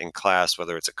about that in class,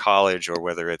 whether it's a college or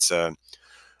whether it's a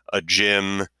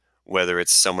gym, whether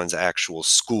it's someone's actual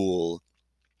school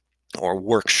or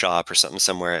workshop or something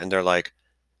somewhere, and they're like,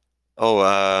 oh,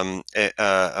 well,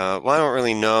 I don't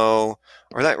really know,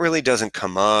 or that really doesn't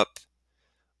come up,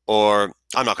 or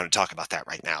I'm not going to talk about that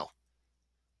right now.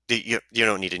 You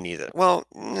don't need to know that. Well,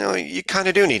 no, you kind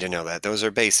of do need to know that. Those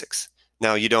are basics.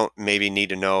 Now, you don't maybe need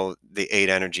to know the 8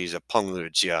 energies of Peng Lu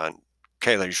Jia and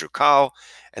Keili Zhu Kao,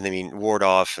 and they mean ward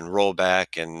off and roll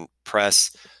back and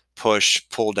press, push,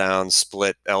 pull down,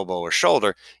 split, elbow, or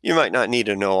shoulder. You might not need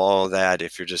to know all that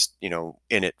if you're just, in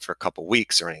it for a couple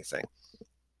weeks or anything.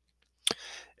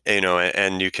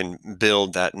 And you can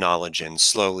build that knowledge in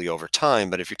slowly over time.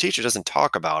 But if your teacher doesn't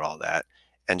talk about all that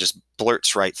and just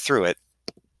blurts right through it,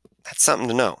 that's something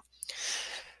to know.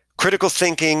 Critical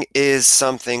thinking is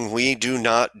something we do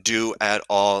not do at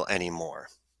all anymore.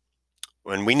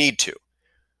 When we need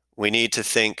to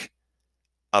think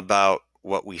about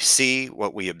what we see,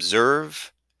 what we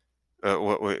observe.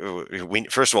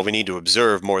 First of all, we need to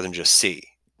observe more than just see.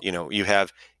 You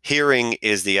have hearing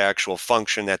is the actual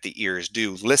function that the ears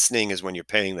do. Listening is when you're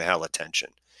paying the hell attention.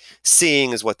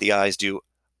 Seeing is what the eyes do.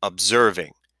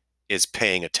 Observing is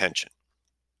paying attention.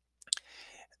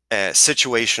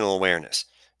 Situational awareness,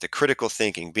 the critical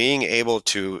thinking, being able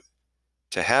to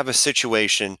have a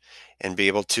situation and be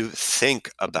able to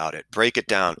think about it, break it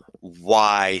down,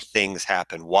 why things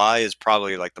happen. Why is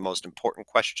probably like the most important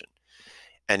question.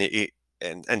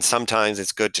 And sometimes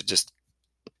it's good to just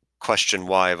question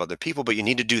why of other people, but you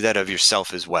need to do that of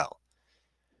yourself as well,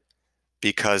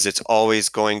 because it's always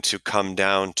going to come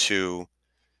down to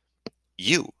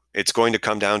you. It's going to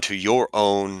come down to your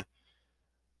own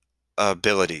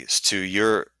abilities, to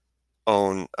your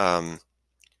own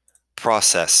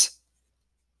process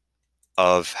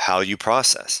of how you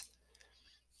process.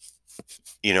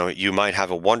 You might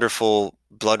have a wonderful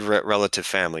blood relative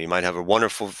family. You might have a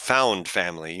wonderful found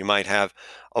family. You might have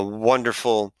a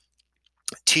wonderful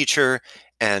teacher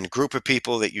and group of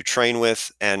people that you train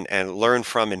with and learn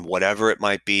from in whatever it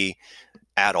might be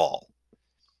at all.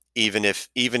 Even if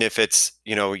it's,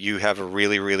 you have a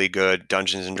really, really good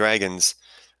Dungeons and Dragons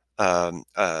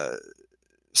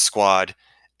squad,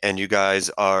 and you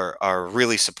guys are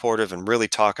really supportive and really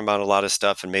talking about a lot of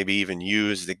stuff, and maybe even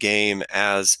use the game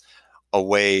as a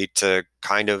way to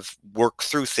kind of work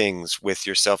through things with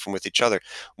yourself and with each other.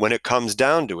 When it comes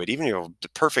down to it, even if you're the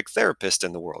perfect therapist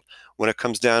in the world, when it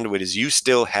comes down to it, is you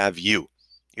still have you.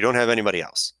 You don't have anybody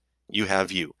else. You have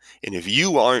you. And if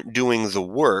you aren't doing the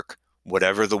work,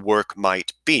 whatever the work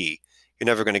might be, you're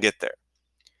never going to get there.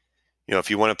 If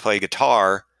you want to play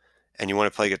guitar and you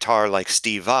want to play guitar like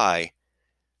Steve Vai,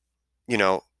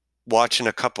 watching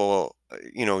a couple,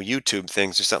 YouTube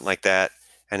things or something like that,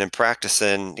 and then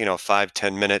practicing,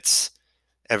 5-10 minutes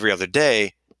every other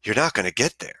day, you're not going to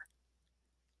get there.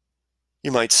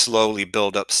 You might slowly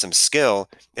build up some skill.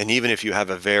 And even if you have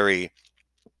a very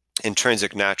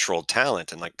intrinsic natural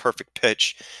talent and like perfect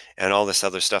pitch and all this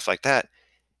other stuff like that,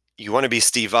 you want to be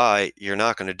Steve Vai, you're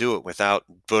not going to do it without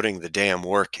putting the damn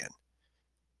work in.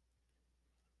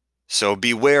 So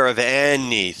beware of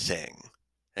anything.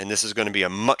 And this is going to be a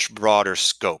much broader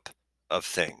scope of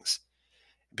things.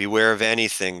 Beware of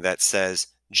anything that says,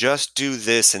 just do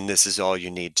this and this is all you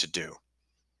need to do.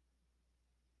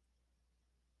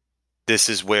 This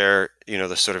is where,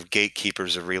 the sort of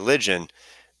gatekeepers of religion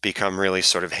become really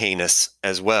sort of heinous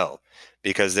as well,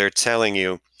 because they're telling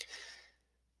you,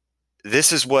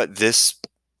 this is what this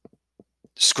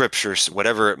scripture,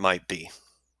 whatever it might be,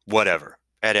 whatever,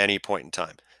 at any point in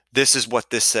time, this is what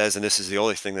this says, and this is the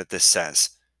only thing that this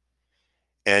says.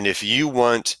 And if you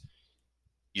want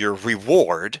your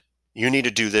reward, you need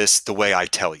to do this the way I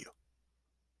tell you,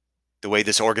 the way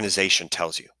this organization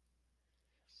tells you.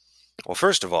 Well,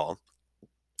 first of all,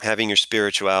 having your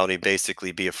spirituality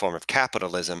basically be a form of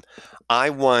capitalism, I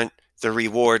want the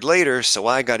reward later, so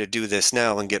I got to do this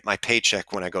now and get my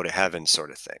paycheck when I go to heaven,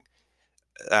 sort of thing.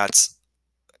 That's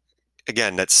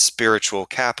spiritual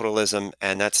capitalism,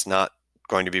 and that's not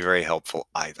going to be very helpful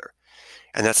either.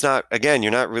 And that's not, again, you're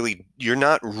not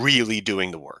really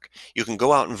doing the work. You can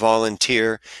go out and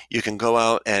volunteer. You can go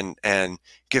out and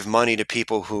give money to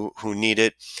people who need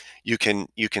it. You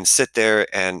can sit there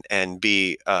and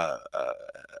be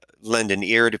lend an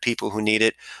ear to people who need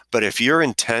it. But if your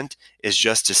intent is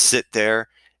just to sit there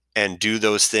and do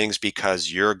those things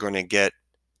because you're going to get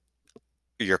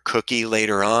your cookie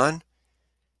later on,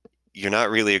 you're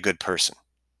not really a good person.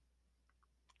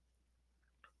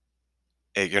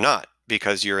 You're not,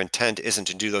 because your intent isn't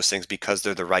to do those things because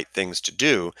they're the right things to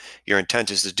do. Your intent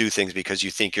is to do things because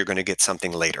you think you're going to get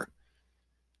something later.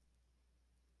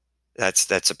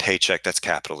 That's a paycheck. That's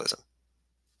capitalism.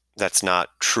 That's not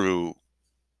true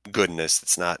goodness.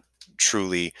 It's not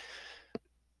truly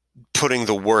putting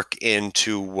the work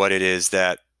into what it is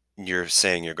that you're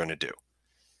saying you're going to do.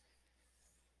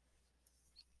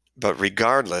 But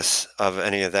regardless of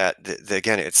any of that,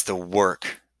 again, it's the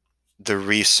work, the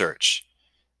research,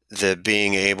 the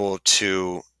being able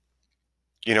to,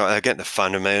 again,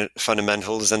 the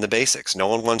fundamentals and the basics. No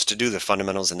one wants to do the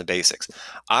fundamentals and the basics.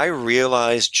 I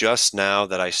realized just now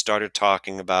that I started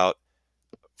talking about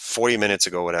 40 minutes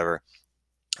ago, whatever,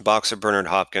 boxer Bernard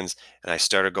Hopkins, and I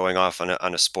started going off on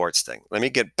a sports thing. Let me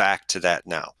get back to that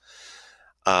now.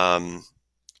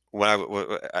 When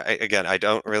I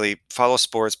don't really follow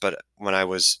sports, but when I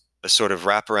was a sort of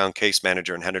wraparound case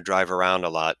manager and had to drive around a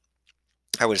lot,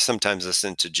 I would sometimes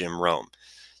listen to Jim Rome,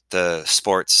 the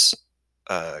sports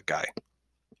guy.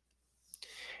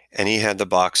 And he had the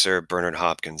boxer Bernard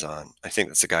Hopkins on. I think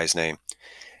that's the guy's name.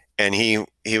 And he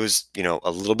was,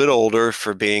 a little bit older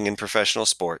for being in professional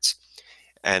sports.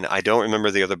 And I don't remember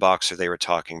the other boxer they were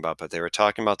talking about, but they were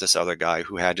talking about this other guy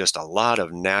who had just a lot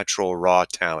of natural raw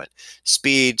talent,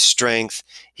 speed, strength.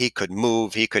 He could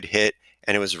move, he could hit,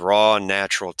 and it was raw,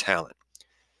 natural talent.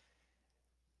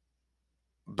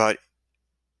 But,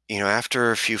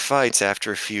 after a few fights,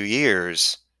 after a few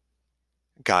years,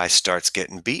 guy starts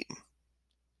getting beaten.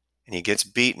 And he gets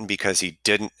beaten because he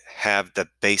didn't have the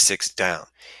basics down.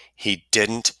 He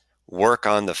didn't work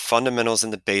on the fundamentals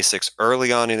and the basics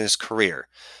early on in his career.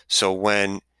 So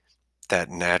when that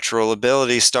natural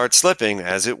ability starts slipping,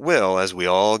 as it will as we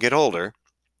all get older,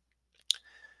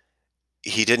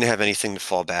 he didn't have anything to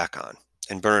fall back on.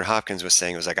 And Bernard Hopkins was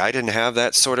saying, it was like, I didn't have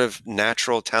that sort of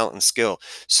natural talent and skill.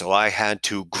 So I had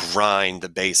to grind the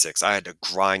basics. I had to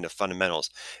grind the fundamentals.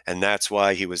 And that's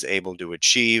why he was able to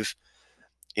achieve,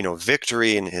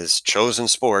 victory in his chosen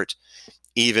sport,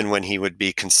 even when he would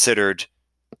be considered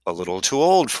a little too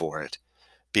old for it,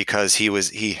 because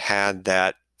he had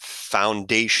that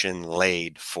foundation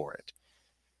laid for it.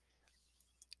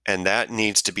 And that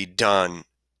needs to be done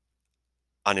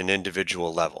on an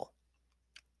individual level.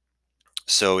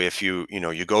 So if you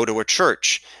go to a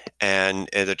church and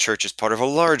the church is part of a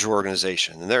large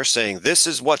organization and they're saying, this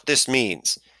is what this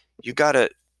means, you got to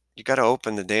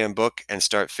open the damn book and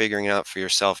start figuring it out for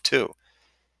yourself too.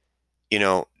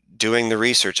 Doing the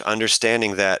research,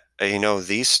 understanding that, none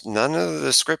of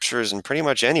the scriptures and pretty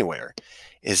much anywhere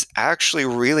is actually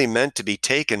really meant to be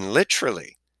taken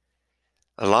literally.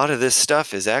 A lot of this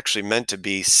stuff is actually meant to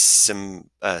be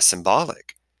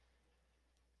symbolic.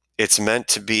 It's meant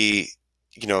to be,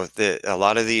 a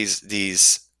lot of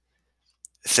these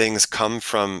things come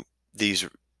from these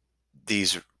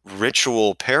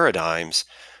ritual paradigms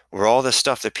where all the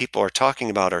stuff that people are talking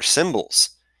about are symbols,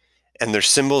 and they're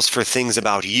symbols for things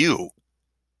about you.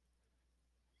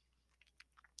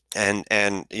 And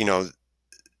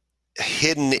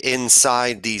hidden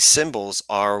inside these symbols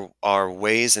are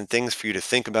ways and things for you to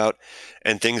think about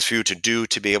and things for you to do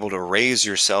to be able to raise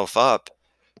yourself up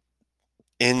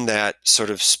in that sort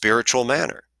of spiritual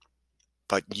manner.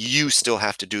 But you still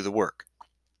have to do the work.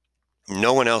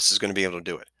 No one else is going to be able to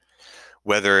do it.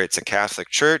 Whether it's a Catholic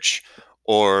church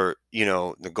or,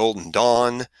 the Golden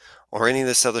Dawn or any of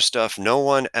this other stuff, no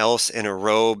one else in a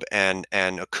robe and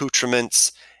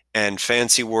accoutrements and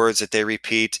fancy words that they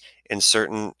repeat in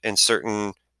certain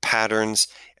patterns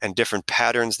and different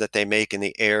patterns that they make in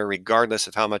the air, regardless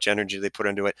of how much energy they put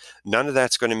into it. None of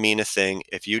that's going to mean a thing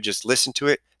if you just listen to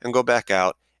it and go back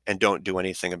out and don't do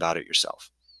anything about it yourself.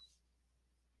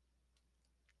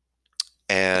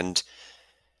 And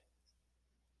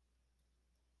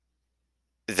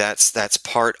that's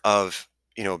part of,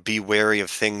 be wary of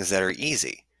things that are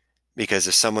easy, because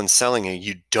if someone's selling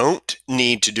you don't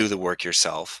need to do the work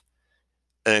yourself,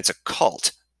 and it's a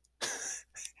cult.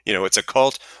 It's a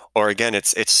cult, or again,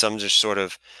 it's some just sort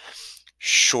of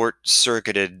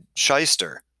short-circuited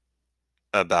shyster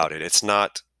about it. It's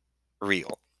not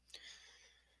real.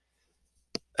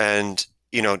 And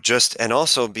and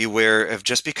also beware of,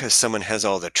 just because someone has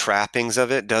all the trappings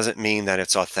of it doesn't mean that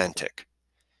it's authentic.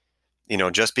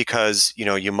 Just because,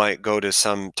 you might go to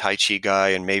some Tai Chi guy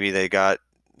and maybe they got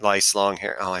nice long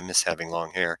hair. Oh, I miss having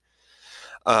long hair.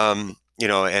 And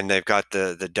they've got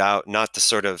the Tao, not the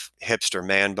sort of hipster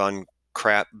man bun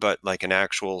crap, but like an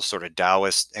actual sort of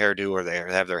Taoist hairdo, or they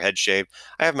have their head shaved.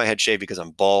 I have my head shaved because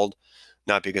I'm bald,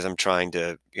 not because I'm trying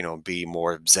to, be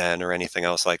more Zen or anything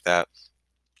else like that.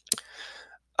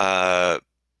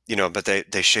 But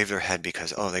they shave their head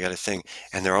because, oh, they got a thing,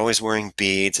 and they're always wearing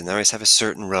beads, and they always have a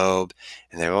certain robe,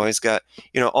 and they've always got,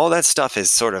 all that stuff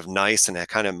is sort of nice, and that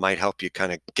kind of might help you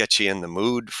kind of get you in the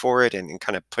mood for it and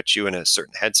kind of put you in a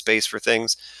certain headspace for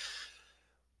things.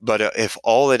 But if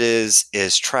all it is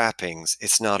trappings,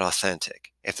 it's not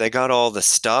authentic. If they got all the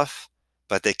stuff,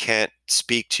 but they can't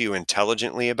speak to you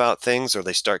intelligently about things, or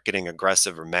they start getting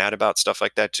aggressive or mad about stuff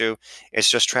like that too, it's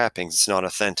just trappings. It's not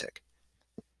authentic.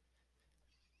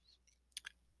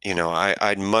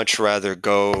 I'd much rather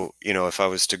go, if I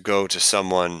was to go to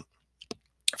someone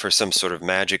for some sort of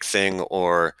magic thing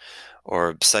or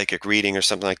psychic reading or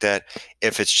something like that,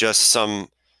 if it's just some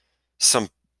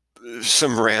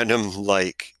random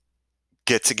like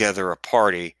get together, a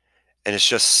party, and it's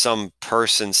just some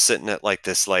person sitting at like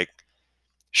this like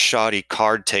shoddy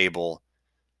card table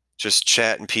just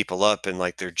chatting people up in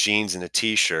like their jeans and a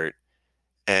t-shirt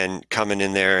and coming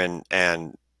in there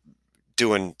and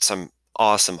doing some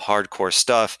awesome hardcore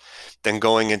stuff, than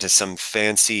going into some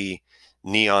fancy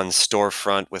neon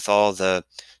storefront with all the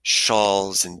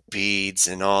shawls and beads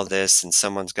and all this, and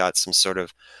someone's got some sort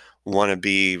of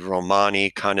wannabe Romani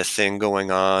kind of thing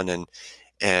going on, and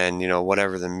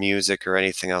whatever the music or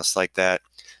anything else like that,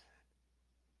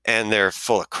 and they're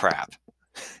full of crap.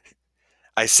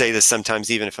 I say this sometimes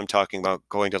even if I'm talking about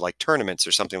going to like tournaments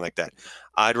or something like that.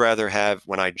 I'd rather have,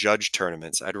 when I judge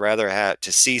tournaments, I'd rather have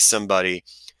to see somebody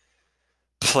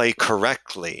play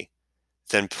correctly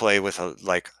than play with a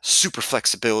like super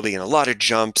flexibility and a lot of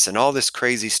jumps and all this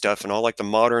crazy stuff and all like the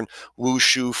modern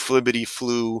wushu flibbity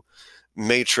flu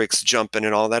matrix jumping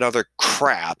and all that other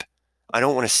crap. I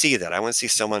don't want to see that. I want to see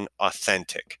someone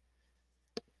authentic.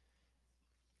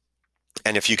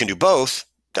 And if you can do both,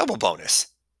 double bonus.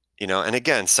 And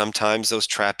again, sometimes those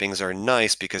trappings are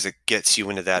nice because it gets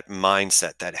you into that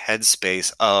mindset, that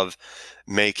headspace of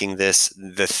making this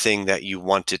the thing that you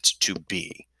want it to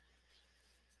be.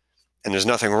 And there's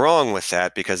nothing wrong with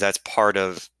that, because that's part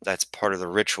of the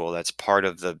ritual. That's part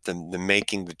of the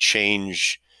making the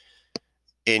change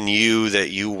in you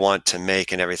that you want to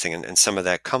make and everything. And some of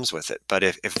that comes with it. But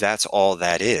if that's all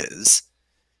that is,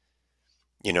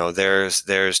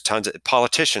 there's tons of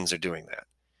politicians are doing that.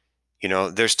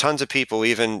 There's tons of people,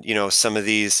 even, some of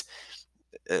these,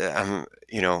 some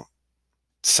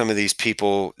of these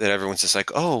people that everyone's just like,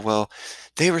 oh, well,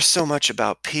 they were so much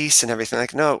about peace and everything.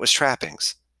 Like, no, it was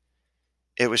trappings.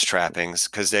 It was trappings,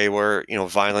 because they were,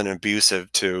 violent and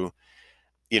abusive to,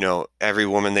 every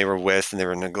woman they were with, and they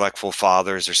were neglectful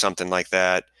fathers or something like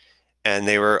that. And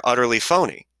they were utterly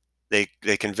phony. They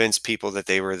convinced people that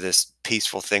they were this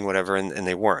peaceful thing, whatever, and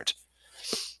they weren't.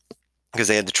 Because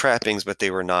they had the trappings, but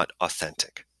they were not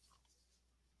authentic.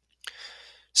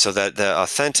 So that the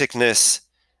authenticness,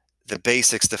 the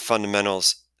basics, the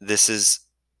fundamentals, this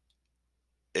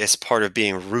is part of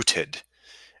being rooted,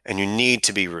 and you need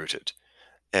to be rooted.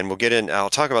 And I'll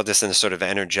talk about this in a sort of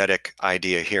energetic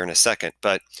idea here in a second,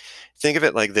 but think of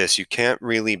it like this. You can't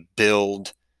really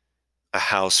build a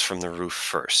house from the roof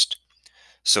first.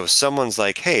 So if someone's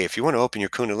like, hey, if you want to open your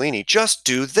Kundalini, just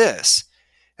do this.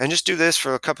 and just do this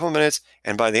for a couple of minutes,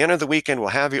 and by the end of the weekend, we'll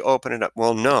have you open it up.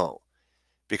 Well, no,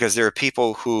 because there are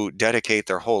people who dedicate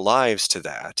their whole lives to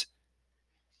that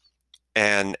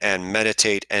and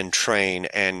meditate and train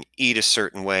and eat a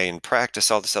certain way and practice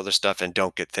all this other stuff and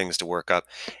don't get things to work up.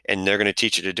 And they're going to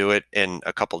teach you to do it in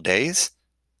a couple days.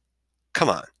 Come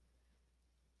on.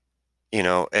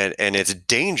 And it's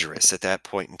dangerous at that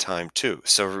point in time too.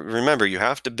 So remember, you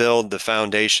have to build the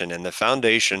foundation, and the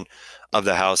foundation of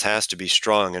the house has to be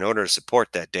strong in order to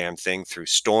support that damn thing through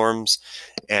storms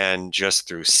and just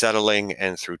through settling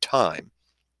and through time,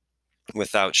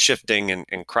 without shifting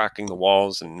and cracking the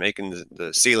walls and making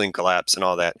the ceiling collapse and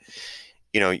all that.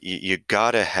 You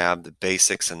got to have the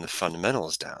basics and the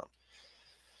fundamentals down.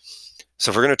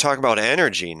 So if we're going to talk about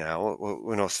energy now,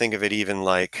 think of it even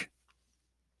like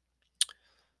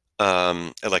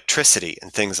electricity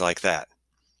and things like that.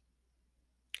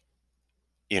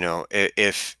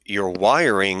 If your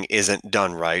wiring isn't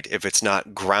done right, if it's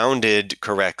not grounded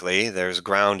correctly, there's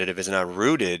grounded, if it's not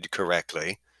rooted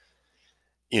correctly,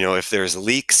 if there's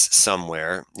leaks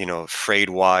somewhere, frayed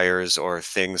wires or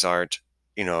things aren't,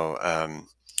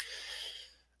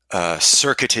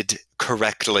 circuited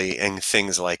correctly and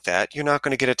things like that, you're not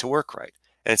going to get it to work right.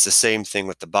 And it's the same thing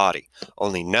with the body.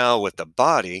 Only now with the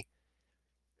body,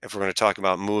 if we're going to talk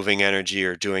about moving energy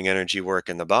or doing energy work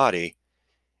in the body,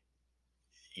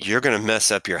 you're going to mess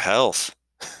up your health.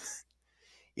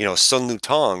 Sun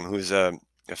Lutong, who's a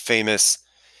famous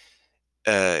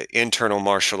internal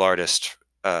martial artist,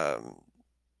 I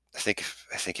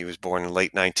think he was born in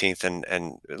late 19th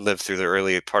and lived through the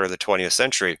early part of the 20th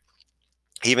century.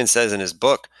 He even says in his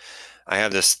book, I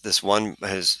have this one,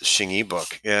 his Xingyi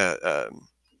book,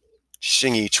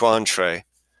 Xingyi Chuan Shui,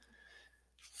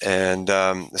 and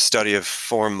the study of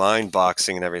form mind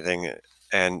boxing and everything.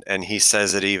 And he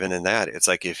says it even in that. It's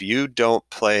like, if you don't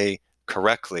play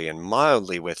correctly and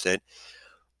mildly with it,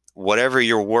 whatever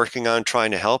you're working on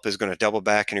trying to help is going to double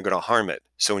back and you're going to harm it.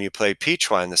 So when you play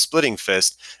Pichuan, the splitting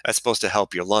fist, that's supposed to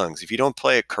help your lungs. If you don't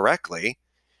play it correctly,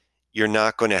 you're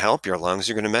not going to help your lungs.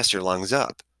 You're going to mess your lungs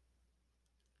up.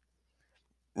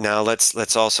 Now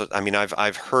let's also,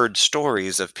 I've heard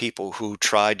stories of people who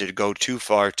tried to go too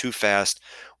far, too fast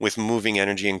with moving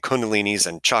energy and kundalinis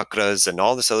and chakras and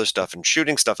all this other stuff and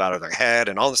shooting stuff out of their head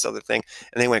and all this other thing.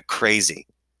 And they went crazy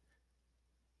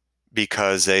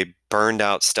because they burned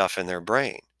out stuff in their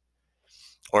brain.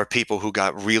 Or people who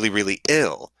got really, really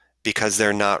ill because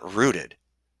they're not rooted.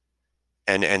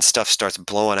 And stuff starts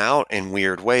blowing out in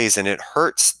weird ways and it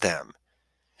hurts them.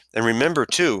 And remember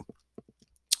too,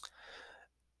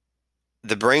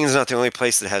 the brain's not the only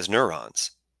place that has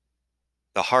neurons.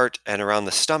 The heart and around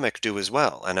the stomach do as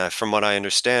well. And from what I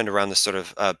understand, around the sort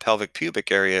of pelvic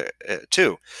pubic area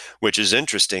too, which is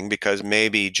interesting because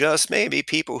just maybe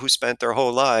people who spent their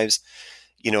whole lives,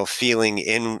 feeling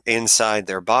inside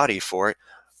their body for it,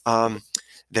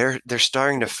 they're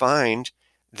starting to find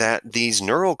that these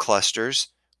neural clusters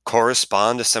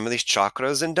correspond to some of these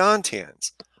chakras and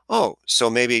dantians. Oh, so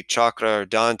maybe chakra or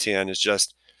dantian is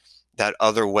just that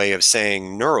other way of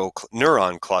saying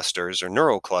neuron clusters or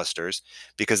neural clusters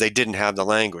because they didn't have the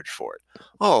language for it.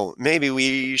 Oh, maybe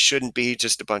we shouldn't be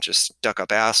just a bunch of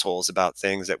stuck-up assholes about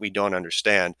things that we don't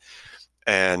understand,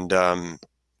 and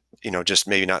just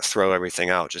maybe not throw everything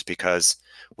out just because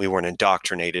we weren't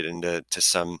indoctrinated into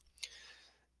some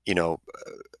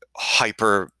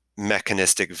hyper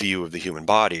mechanistic view of the human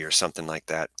body or something like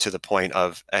that, to the point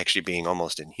of actually being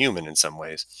almost inhuman in some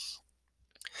ways.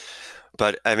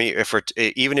 But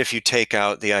even if you take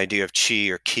out the idea of chi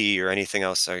or ki or anything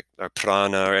else, or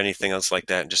prana or anything else like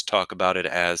that, and just talk about it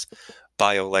as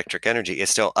bioelectric energy,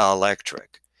 it's still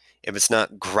electric. If it's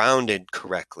not grounded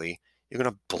correctly, you're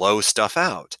going to blow stuff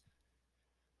out.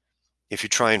 If you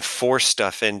try and force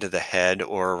stuff into the head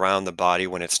or around the body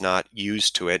when it's not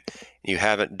used to it, and you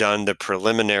haven't done the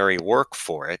preliminary work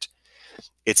for it,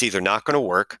 it's either not going to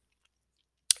work,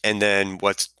 and then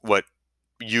what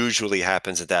usually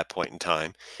happens at that point in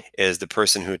time is the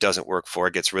person who it doesn't work for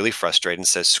gets really frustrated and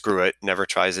says, screw it, never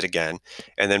tries it again,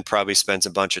 and then probably spends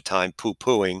a bunch of time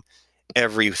poo-pooing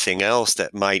everything else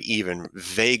that might even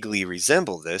vaguely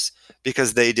resemble this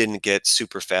because they didn't get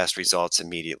super fast results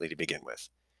immediately to begin with.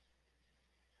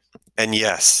 And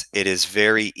yes, it is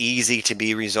very easy to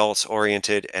be results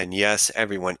oriented. And yes,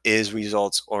 everyone is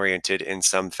results oriented in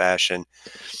some fashion.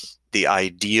 The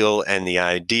ideal and the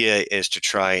idea is to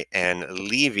try and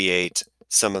alleviate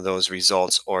some of those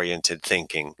results oriented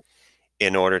thinking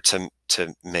in order to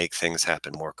make things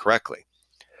happen more correctly.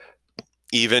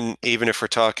 Even if we're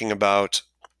talking about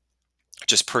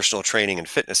just personal training and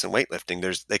fitness and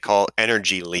weightlifting, they call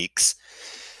energy leaks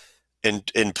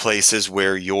in places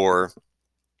where you're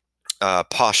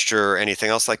posture or anything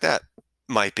else like that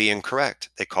might be incorrect.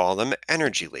 They call them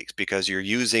energy leaks because you're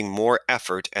using more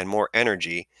effort and more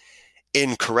energy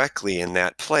incorrectly in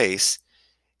that place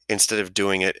instead of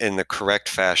doing it in the correct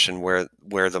fashion where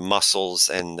the muscles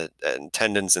and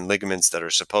tendons and ligaments that are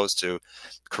supposed to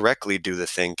correctly do the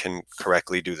thing can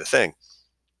correctly do the thing.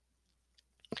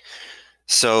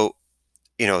 So,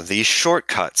 these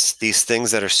shortcuts, these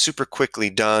things that are super quickly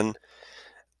done,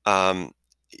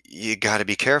 you got to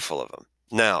be careful of them.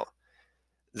 Now,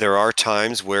 there are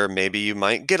times where maybe you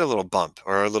might get a little bump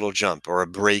or a little jump or a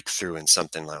breakthrough in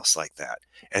something else like that.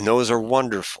 And those are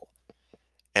wonderful.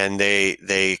 And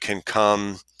they can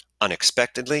come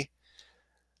unexpectedly.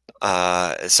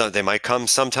 So they might come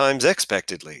sometimes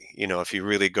expectedly. If you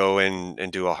really go in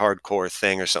and do a hardcore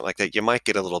thing or something like that, you might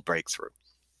get a little breakthrough.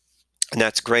 And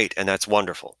that's great and that's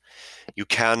wonderful. You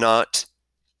cannot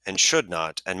and should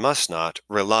not and must not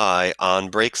rely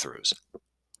on breakthroughs.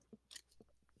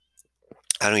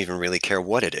 I don't even really care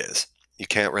what it is. You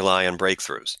can't rely on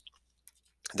breakthroughs.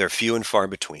 They're few and far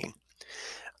between.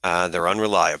 They're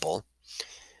unreliable.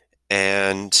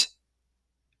 And,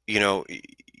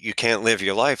 you can't live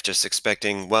your life just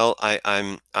expecting, well,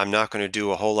 I'm not going to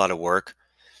do a whole lot of work.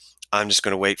 I'm just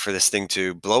going to wait for this thing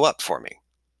to blow up for me.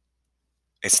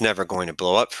 It's never going to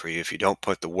blow up for you if you don't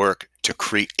put the work to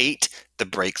create the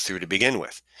breakthrough to begin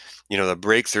with. The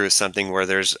breakthrough is something where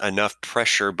there's enough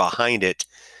pressure behind it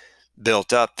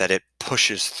built up that it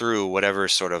pushes through whatever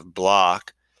sort of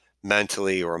block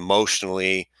mentally or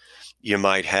emotionally you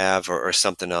might have or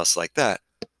something else like that.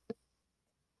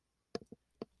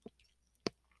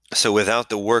 So without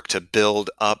the work to build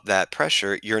up that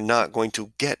pressure, you're not going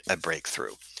to get a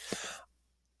breakthrough.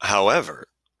 However,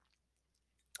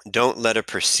 don't let a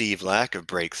perceived lack of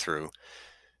breakthrough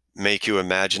make you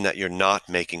imagine that you're not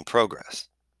making progress.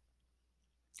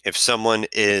 If someone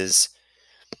is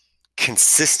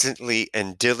consistently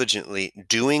and diligently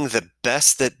doing the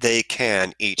best that they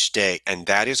can each day, and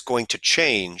that is going to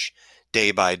change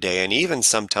day by day and even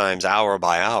sometimes hour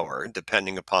by hour,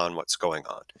 depending upon what's going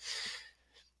on.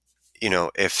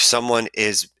 If someone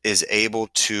is able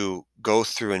to go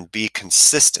through and be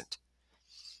consistent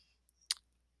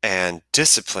and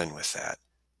disciplined with that,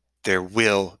 there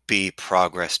will be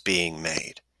progress being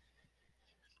made.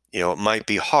 It might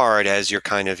be hard as you're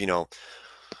kind of,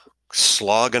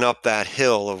 slogging up that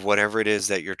hill of whatever it is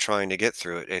that you're trying to get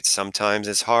through it. It's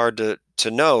hard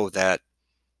to know that,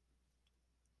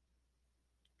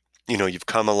 you've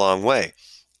come a long way.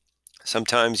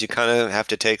 Sometimes you kind of have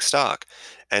to take stock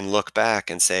and look back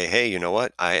and say, hey, you know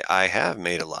what? I have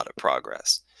made a lot of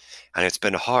progress. And it's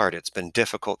been hard. It's been a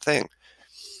difficult thing.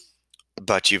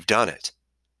 But you've done it.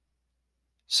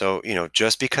 So,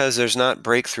 just because there's not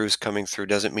breakthroughs coming through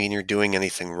doesn't mean you're doing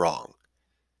anything wrong.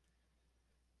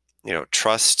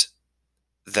 Trust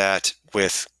that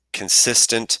with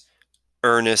consistent,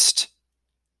 earnest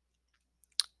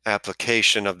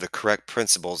application of the correct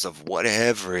principles of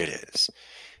whatever it is.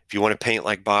 If you want to paint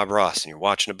like Bob Ross and you're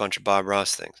watching a bunch of Bob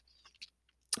Ross things,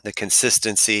 the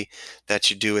consistency that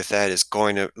you do with that is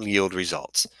going to yield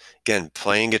results. Again,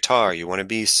 playing guitar, you want to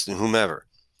be whomever.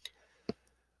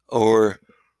 Or,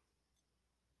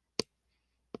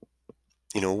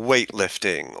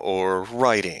 weightlifting or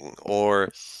writing or,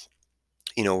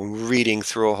 reading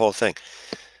through a whole thing.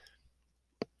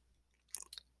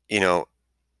 They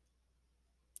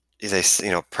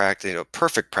practice,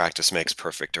 perfect practice makes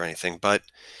perfect or anything, but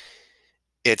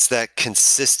it's that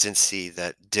consistency,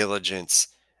 that diligence,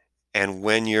 and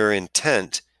when your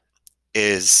intent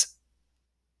is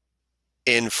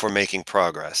in for making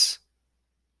progress,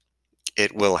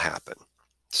 it will happen.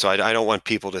 So I don't want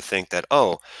people to think that,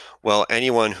 oh, well,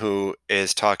 anyone who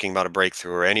is talking about a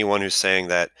breakthrough or anyone who's saying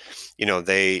that,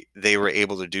 they were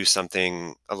able to do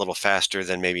something a little faster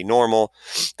than maybe normal,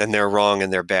 then they're wrong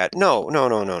and they're bad. No,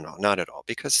 not at all.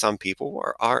 Because some people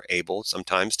are able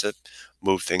sometimes to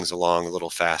move things along a little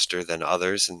faster than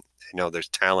others. And, there's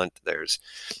talent, there's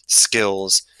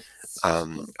skills,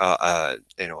 a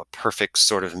perfect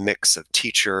sort of mix of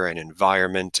teacher and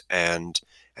environment and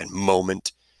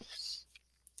moment.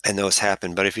 And those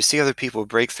happen. But if you see other people with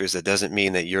breakthroughs, that doesn't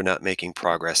mean that you're not making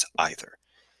progress either.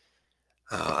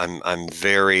 I'm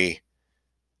very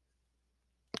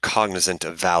cognizant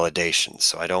of validation.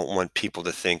 So I don't want people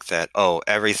to think that, oh,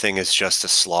 everything is just a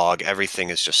slog. Everything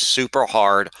is just super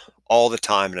hard all the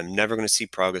time. And I'm never going to see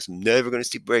progress. I'm never going to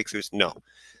see breakthroughs. No,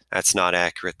 that's not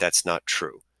accurate. That's not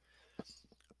true.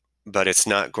 But it's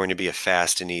not going to be a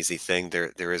fast and easy thing.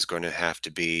 There is going to have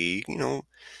to be,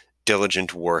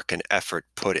 diligent work and effort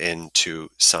put into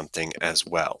something as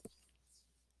well.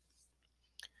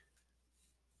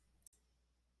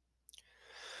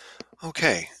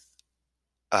 Okay.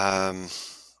 Um,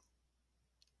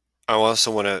 I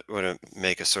also want to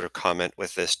make a sort of comment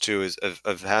with this too, is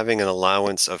of having an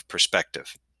allowance of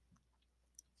perspective,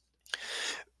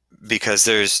 because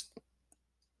there's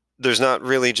not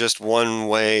really just one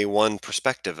way, one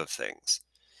perspective of things.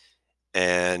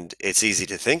 And it's easy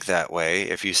to think that way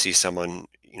if you see someone,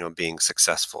 being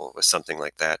successful with something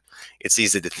like that. It's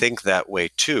easy to think that way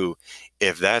too,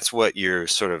 if that's what you're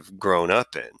sort of grown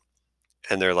up in.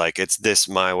 And they're like, it's this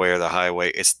my way or the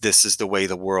highway. This is the way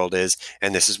the world is,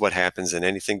 and this is what happens, and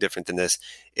anything different than this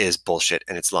is bullshit,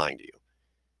 and it's lying to you.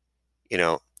 You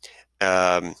know,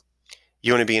 um,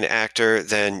 you want to be an actor,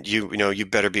 then you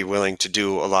better be willing to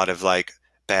do a lot of like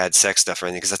bad sex stuff or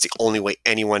anything, because that's the only way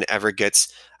anyone ever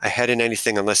gets ahead in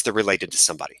anything unless they're related to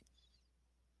somebody.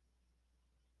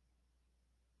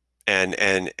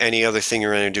 And any other thing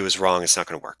you're going to do is wrong. It's not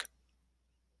going to work.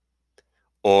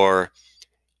 Or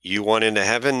you want into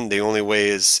heaven, the only way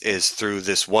is through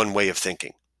this one way of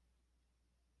thinking.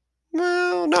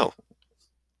 Well, no,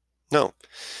 no.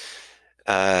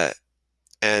 Uh,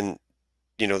 and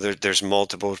there's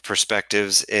multiple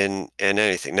perspectives in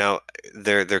anything. Now,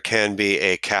 there can be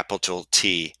a capital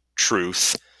T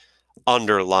truth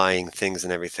underlying things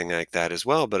and everything like that as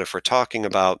well. But if we're talking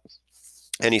about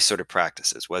any sort of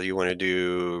practices, whether you want to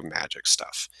do magic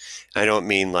stuff, I don't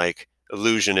mean like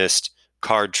illusionist,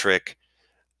 card trick,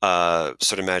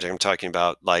 sort of magic. I'm talking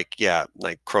about like, yeah,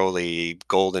 like Crowley,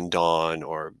 Golden Dawn,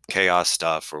 or chaos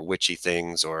stuff, or witchy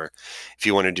things, or if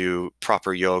you want to do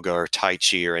proper yoga or Tai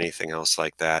Chi or anything else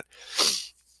like that.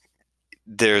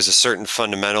 There's a certain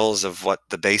fundamentals of what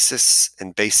the basis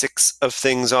and basics of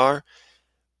things are,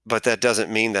 but that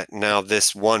doesn't mean that now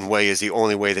this one way is the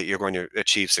only way that you're going to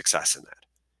achieve success in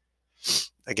that.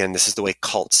 Again, this is the way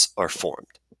cults are formed.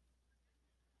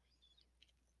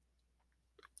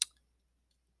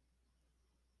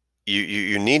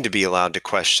 You need to be allowed to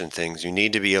question things. You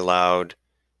need to be allowed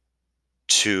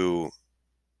to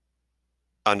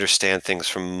understand things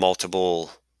from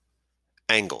multiple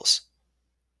angles.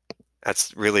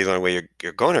 That's really the only way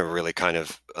you're going to really kind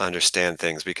of understand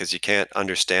things, because you can't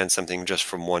understand something just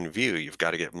from one view. You've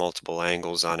got to get multiple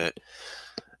angles on it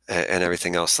and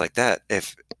everything else like that.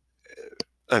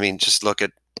 I mean, just look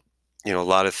at, a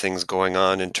lot of things going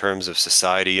on in terms of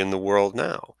society in the world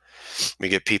now. We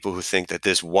get people who think that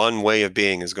this one way of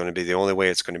being is going to be the only way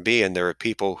it's going to be. And there are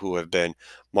people who have been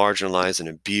marginalized and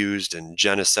abused and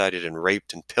genocided and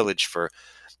raped and pillaged for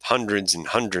hundreds and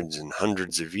hundreds and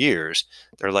hundreds of years.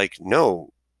 They're like,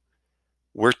 no,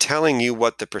 we're telling you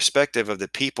what the perspective of the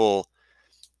people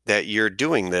that you're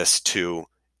doing this to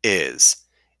is.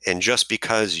 And just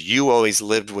because you always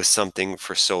lived with something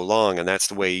for so long and that's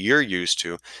the way you're used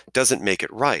to, doesn't make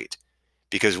it right.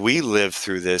 Because we live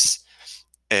through this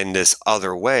in this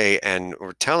other way, and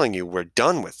we're telling you we're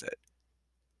done with it.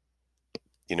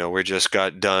 We just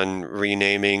got done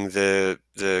renaming the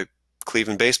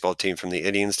Cleveland baseball team from the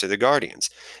Indians to the Guardians.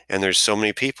 And there's so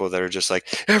many people that are just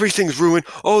like, everything's ruined.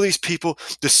 All these people,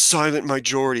 the silent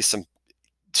majority, some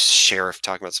sheriff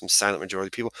talking about some silent majority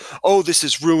of people. Oh, this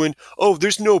is ruined. Oh,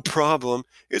 there's no problem.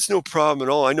 It's no problem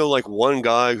at all. I know like one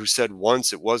guy who said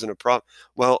once it wasn't a problem.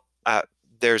 Well,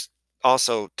 there's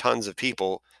also tons of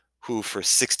people who for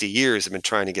 60 years have been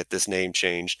trying to get this name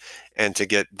changed and to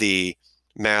get the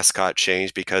mascot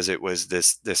changed because it was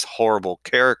this horrible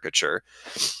caricature.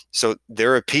 So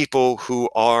there are people who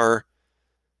are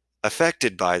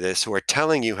affected by this, who are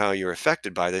telling you how you're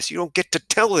affected by this. You don't get to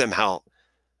tell them how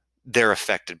they're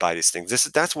affected by these things.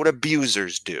 That's what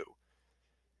abusers do.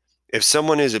 If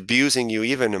someone is abusing you,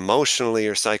 even emotionally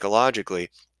or psychologically,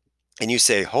 and you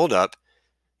say, hold up,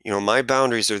 my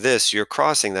boundaries are this, you're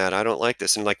crossing that, I don't like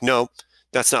this. And like, no,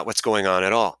 that's not what's going on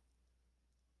at all.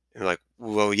 And you're like,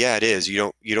 well, yeah, it is.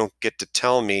 You don't get to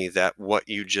tell me that what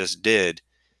you just did,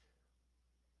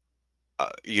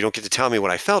 you don't get to tell me what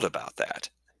I felt about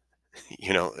that.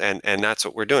 And that's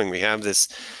what we're doing. We have this,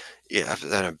 yeah,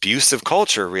 an abusive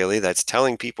culture really that's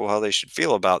telling people how they should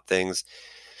feel about things,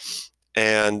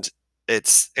 and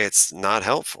it's not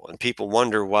helpful. And people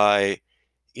wonder why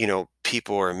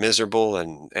people are miserable,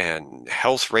 and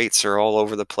health rates are all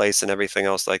over the place and everything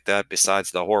else like that,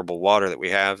 besides the horrible water that we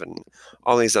have and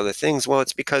all these other things. Well,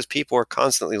 it's because people are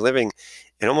constantly living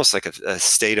in almost like a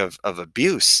state of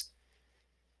abuse,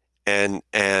 and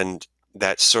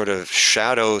that sort of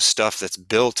shadow stuff that's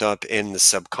built up in the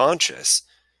subconscious.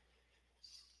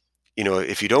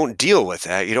 If you don't deal with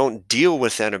that, you don't deal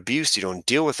with that abuse, you don't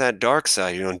deal with that dark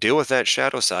side, you don't deal with that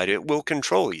shadow side, it will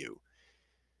control you.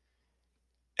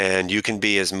 And you can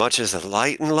be as much as a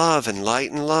light and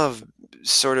love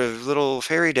sort of little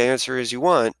fairy dancer as you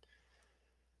want,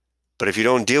 But if you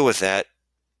don't deal with that,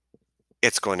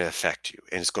 it's going to affect you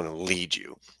and it's going to lead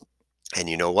you. And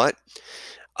you know what?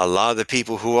 A lot of the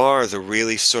people who are the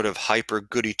really sort of hyper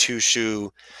goody two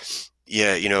shoe,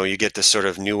 yeah, you get the sort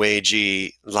of new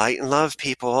agey light and love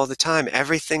people all the time.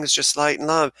 Everything's just light and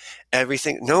love.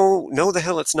 Everything. No, no, the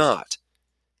hell it's not.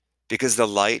 Because the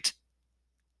light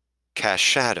casts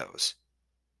shadows.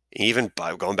 Even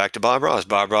by going back to Bob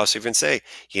Ross even say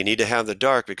you need to have the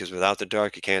dark because without the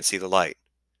dark you can't see the light.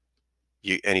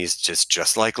 And he's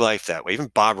just like life that way. Even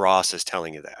Bob Ross is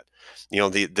telling you that.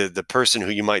 The person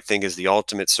who you might think is the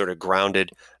ultimate sort of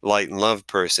grounded light and love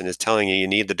person is telling you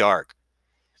need the dark.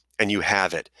 And you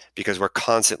have it because we're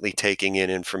constantly taking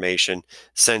in information,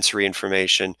 sensory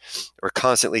information. We're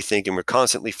constantly thinking, we're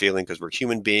constantly feeling because we're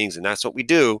human beings and that's what we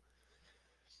do.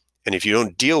 And if you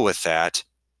don't deal with that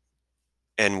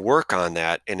and work on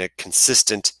that in a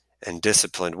consistent and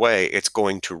disciplined way, it's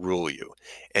going to rule you.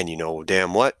 And you know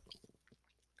damn what?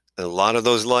 A lot of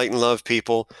those light and love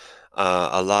people,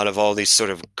 a lot of all these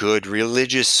sort of good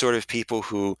religious sort of people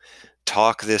who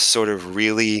talk this sort of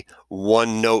really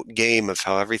one note game of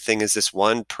how everything is this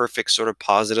one perfect sort of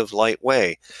positive light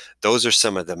way. Those are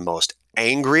some of the most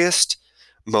angriest,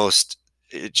 most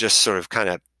just sort of kind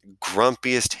of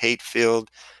grumpiest,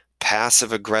 hate-filled,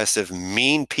 passive aggressive,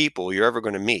 mean people you're ever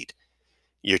going to meet.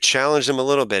 You challenge them a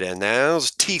little bit and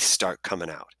those teeth start coming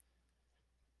out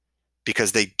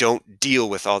because they don't deal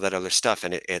with all that other stuff,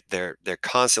 and they're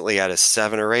constantly at a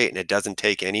 7 or 8, and it doesn't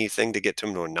take anything to get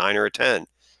them to a 9 or a 10.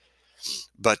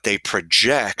 But they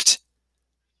project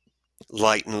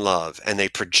light and love, and they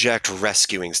project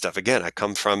rescuing stuff. Again,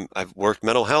 I've worked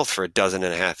mental health for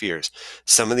 12.5 years.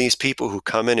 Some of these people who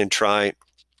come in and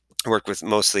work with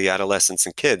mostly adolescents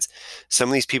and kids, some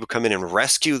of these people come in and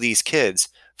rescue these kids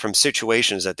from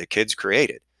situations that the kids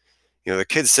created. The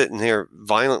kids sitting here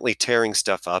violently tearing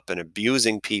stuff up and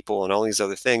abusing people and all these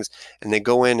other things. And they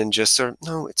go in and just sort of,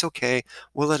 no, it's okay.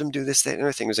 We'll let them do this, that, and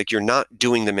other thing. It's like, you're not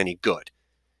doing them any good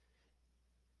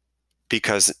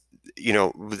because,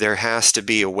 there has to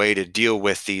be a way to deal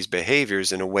with these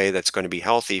behaviors in a way that's going to be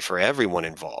healthy for everyone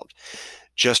involved.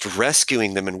 Just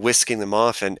rescuing them and whisking them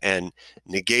off and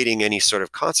negating any sort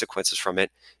of consequences from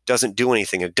it doesn't do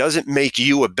anything. It doesn't make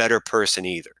you a better person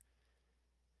either.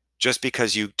 Just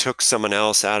because you took someone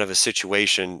else out of a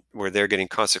situation where they're getting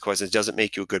consequences doesn't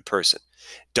make you a good person.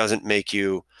 Doesn't make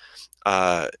you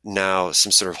now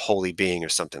some sort of holy being or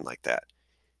something like that.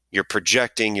 You're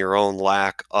projecting your own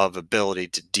lack of ability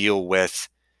to deal with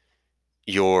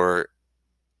your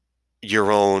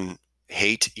own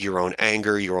hate, your own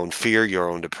anger, your own fear, your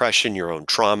own depression, your own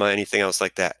trauma, anything else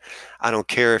like that. I don't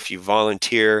care if you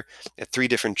volunteer at 3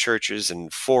 different churches and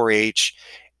 4-H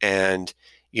and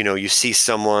you see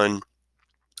someone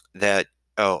that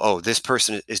this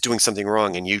person is doing something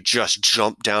wrong and you just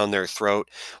jump down their throat,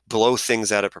 blow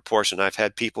things out of proportion. I've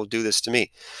had people do this to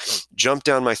me, jump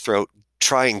down my throat,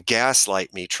 try and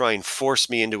gaslight me, try and force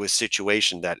me into a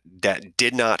situation that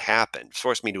did not happen,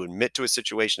 force me to admit to a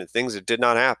situation of things that did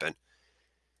not happen,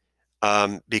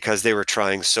 because they were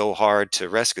trying so hard to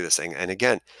rescue this thing. And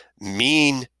again,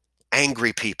 mean,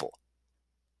 angry people.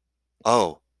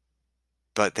 Oh,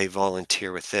 but they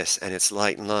volunteer with this and it's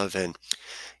light and love and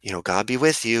God be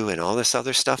with you and all this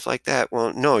other stuff like that.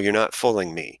 Well, no, you're not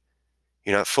fooling me.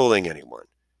 You're not fooling anyone.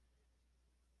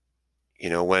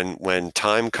 When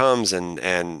time comes and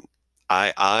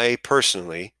I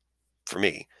personally, for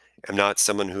me, am not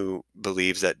someone who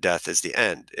believes that death is the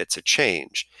end. It's a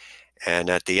change. And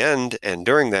at the end and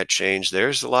during that change,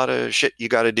 there's a lot of shit you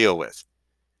got to deal with.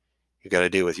 You got to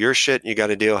deal with your shit. And you got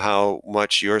to deal how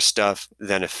much your stuff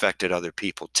then affected other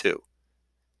people too.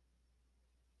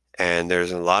 And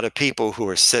there's a lot of people who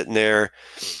are sitting there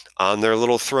on their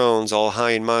little thrones, all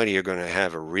high and mighty, are going to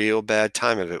have a real bad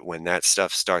time of it when that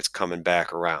stuff starts coming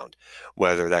back around.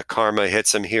 Whether that karma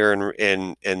hits them here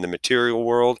in the material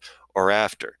world or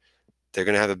after, they're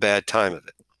going to have a bad time of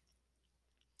it.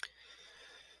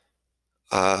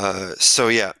 So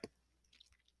yeah,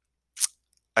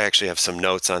 I actually have some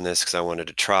notes on this because I wanted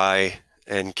to try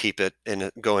and keep it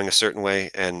going a certain way,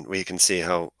 and we can see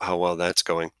how well that's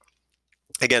going.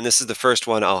 Again, this is the first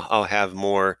one. I'll have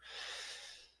more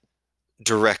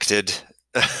directed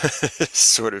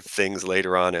sort of things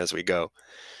later on as we go.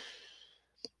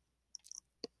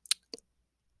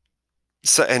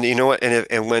 So, and you know what?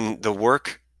 And when the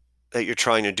work that you're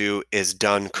trying to do is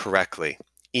done correctly,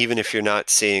 even if you're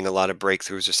not seeing a lot of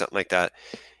breakthroughs or something like that,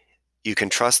 you can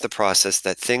trust the process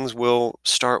that things will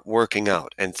start working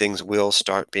out and things will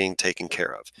start being taken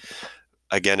care of.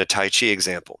 Again, a Tai Chi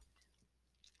example.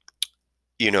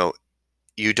 You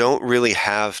don't really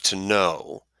have to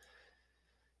know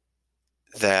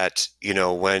that,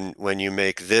 when you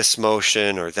make this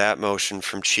motion or that motion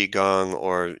from qigong,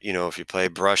 or if you play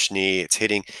brush knee, it's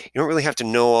hitting. You don't really have to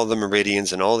know all the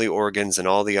meridians and all the organs and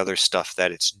all the other stuff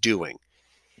that it's doing.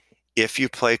 If you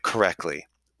play correctly,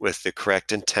 with the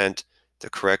correct intent, the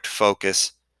correct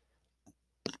focus,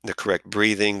 the correct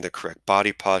breathing, the correct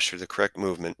body posture, the correct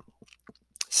movement,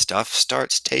 stuff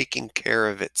starts taking care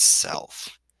of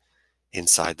itself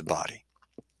inside the body.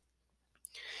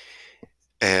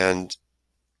 And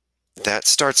that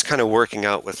starts kind of working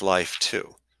out with life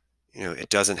too. It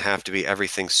doesn't have to be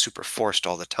everything super forced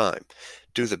all the time.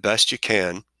 Do the best you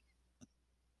can,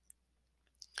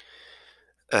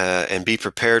 and be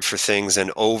prepared for things.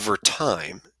 And over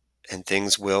time, and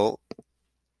things will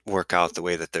work out the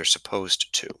way that they're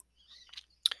supposed to.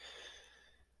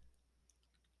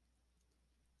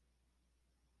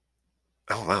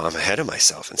 Oh, wow, I'm ahead of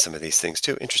myself in some of these things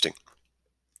too. Interesting.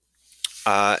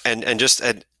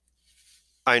 And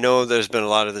I know there's been a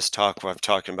lot of this talk where I'm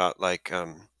talking about like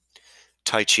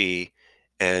Tai Chi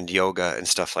and yoga and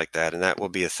stuff like that, and that will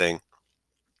be a thing.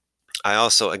 I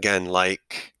also, again,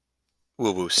 like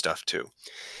woo-woo stuff too.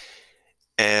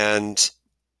 And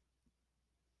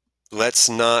let's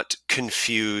not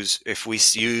confuse, if we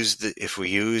use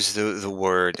the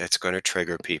word that's going to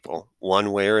trigger people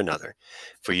one way or another.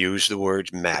 If we use the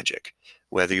word magic,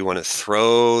 whether you want to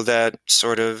throw that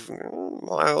sort of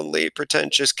mildly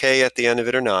pretentious K at the end of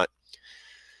it or not,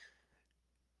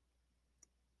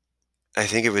 I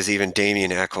think it was even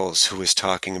Damien Eccles who was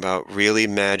talking about really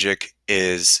magic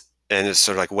is, and it's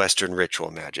sort of like Western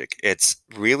ritual magic. It's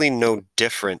really no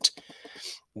different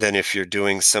than if you're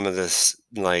doing some of this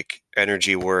like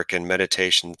energy work and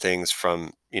meditation things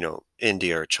from,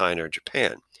 India or China or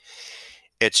Japan.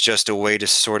 It's just a way to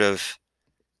sort of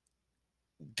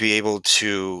be able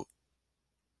to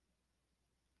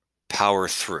power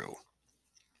through.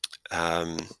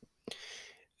 I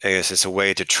guess it's a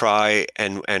way to try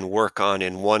and work on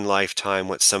in one lifetime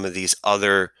what some of these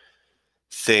other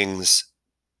things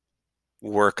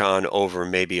work on over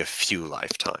maybe a few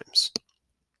lifetimes.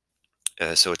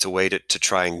 So it's a way to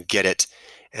try and get it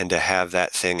and to have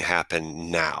that thing happen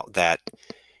now. That,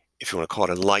 if you want to call it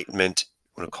enlightenment,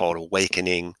 you want to call it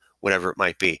awakening, whatever it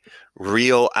might be,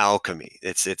 real alchemy.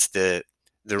 It's the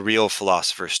real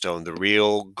philosopher's stone, the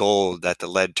real gold that the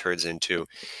lead turns into,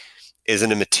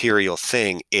 isn't a material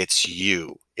thing. It's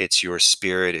you. It's your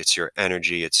spirit. It's your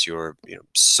energy. It's your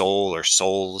soul or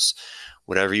souls,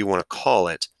 whatever you want to call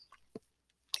it.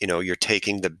 You're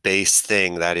taking the base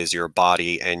thing that is your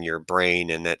body and your brain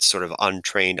and that sort of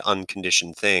untrained,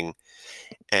 unconditioned thing,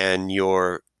 and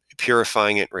you're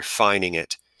purifying it, refining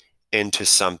it into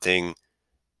something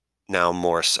now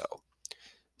more so.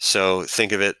 So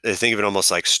think of it almost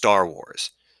like Star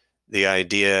Wars. The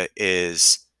idea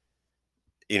is,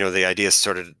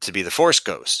 sort of to be the Force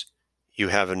ghost. You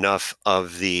have enough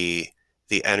of the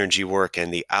energy work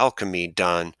and the alchemy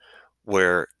done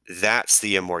where that's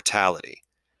the immortality,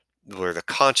 where the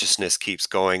consciousness keeps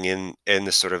going in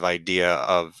the sort of idea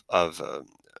of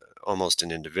almost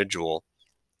an individual,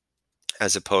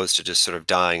 as opposed to just sort of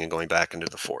dying and going back into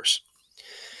the Force.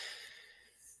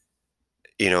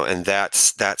 And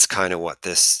that's kind of what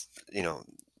this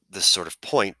sort of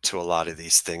point to a lot of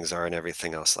these things are, and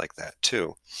everything else like that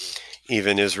too.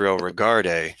 Even Israel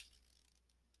Regardie,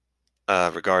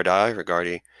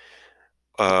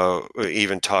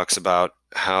 even talks about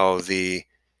how it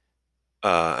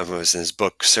was in his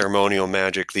book Ceremonial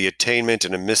Magic, the attainment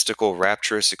in a mystical,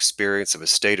 rapturous experience of a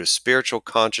state of spiritual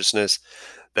consciousness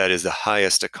that is the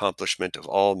highest accomplishment of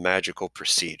all magical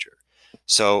procedure.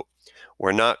 So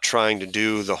we're not trying to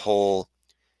do the whole,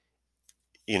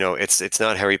 it's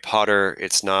not Harry Potter,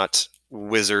 it's not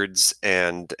wizards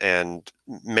and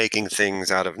making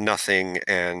things out of nothing,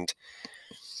 and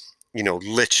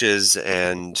liches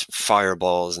and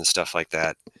fireballs and stuff like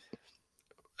that.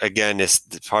 Again, it's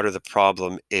part of the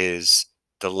problem is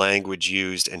the language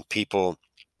used and people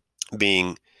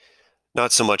being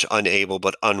not so much unable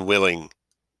but unwilling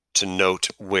to note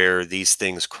where these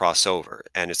things cross over.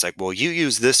 And it's like, well, you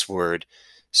use this word,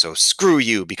 so screw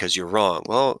you because you're wrong.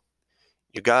 Well,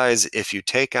 you guys, if you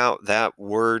take out that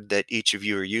word that each of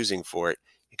you are using for it,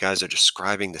 you guys are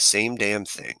describing the same damn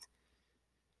thing.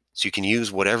 So you can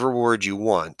use whatever word you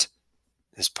want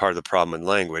as part of the problem in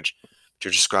language, but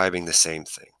you're describing the same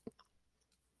thing.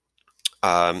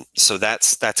 So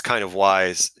that's kind of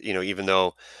why, even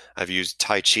though I've used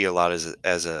Tai Chi a lot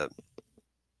as a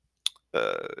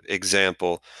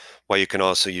example, why you can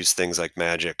also use things like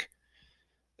magic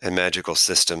and magical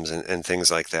systems and things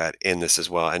like that in this as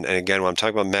well. And again, when I'm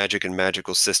talking about magic and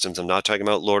magical systems, I'm not talking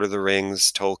about Lord of the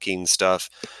Rings, Tolkien stuff.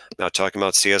 I'm not talking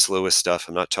about C.S. Lewis stuff.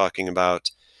 I'm not talking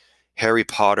about Harry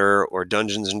Potter or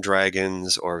Dungeons and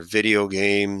Dragons or video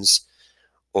games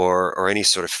or any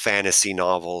sort of fantasy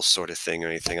novel sort of thing or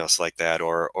anything else like that,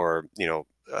 or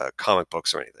comic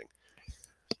books or anything.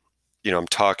 I'm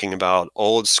talking about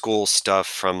old school stuff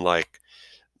from like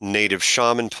native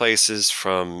shaman places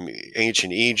from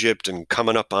ancient Egypt and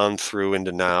coming up on through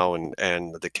into now, and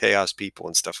the chaos people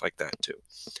and stuff like that too.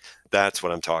 That's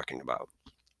what I'm talking about.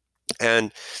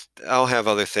 And I'll have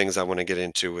other things I want to get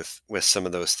into with some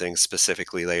of those things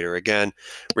specifically later. Again,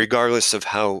 regardless of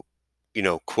how,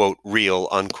 quote, real,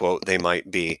 unquote, they might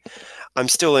be, I'm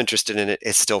still interested in it.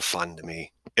 It's still fun to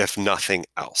me, if nothing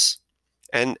else.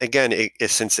 And again,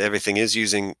 since everything is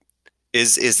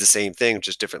the same thing,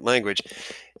 just different language,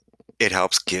 it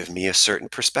helps give me a certain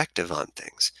perspective on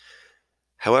things.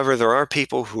 However, there are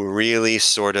people who really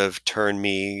sort of turn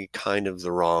me kind of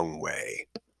the wrong way.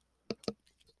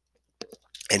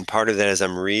 And part of that is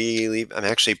I'm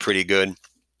actually pretty good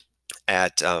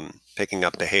at picking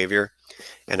up behavior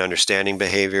and understanding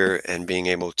behavior and being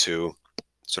able to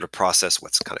sort of process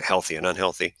what's kind of healthy and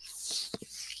unhealthy.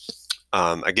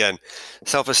 Again,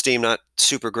 self-esteem not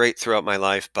super great throughout my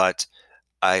life, but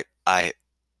I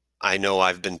know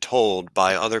I've been told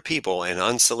by other people in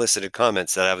unsolicited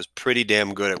comments that I was pretty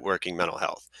damn good at working mental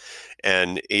health.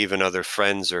 And even other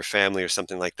friends or family or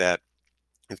something like that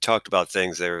have talked about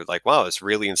things. They're like, wow, it's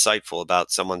really insightful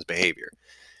about someone's behavior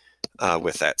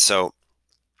with that. So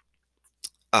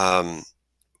one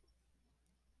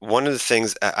of the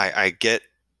things I get,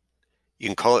 you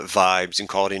can call it vibes, you can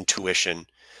call it intuition,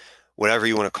 whatever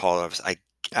you want to call it.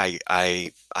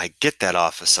 I get that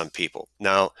off of some people.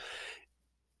 Now,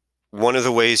 one of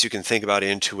the ways you can think about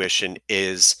intuition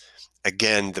is,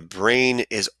 again, the brain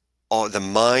is all the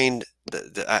mind.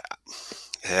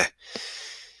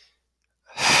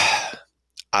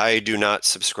 I do not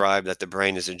subscribe that the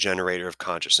brain is a generator of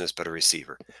consciousness, but a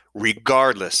receiver.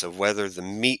 Regardless of whether the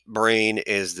meat brain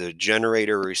is the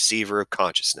generator or receiver of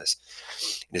consciousness,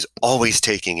 it is always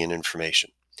taking in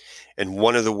information. And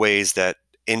one of the ways that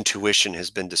intuition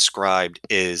has been described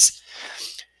is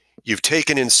you've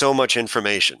taken in so much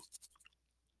information,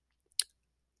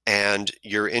 and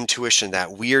your intuition,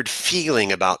 that weird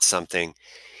feeling about something,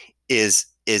 is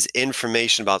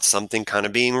information about something kind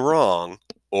of being wrong,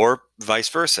 or vice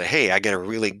versa. Hey, I get a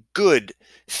really good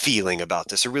feeling about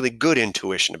this, a really good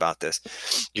intuition about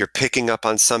this. You're picking up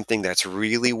on something that's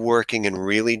really working and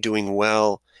really doing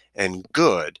well and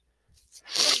good,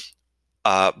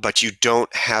 but you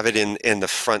don't have it in the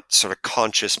front sort of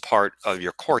conscious part of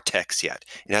your cortex yet.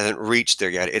 It hasn't reached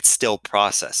there yet. It's still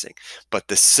processing. But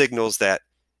the signals that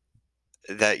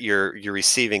you're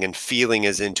receiving and feeling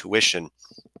as intuition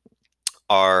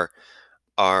are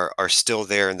still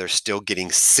there, and they're still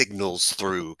getting signals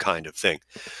through, kind of thing.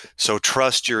 So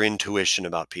trust your intuition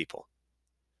about people,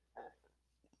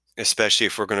 especially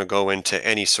if we're going to go into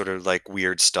any sort of like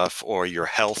weird stuff or your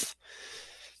health.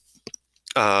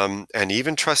 And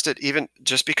even trust it, even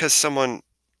just because someone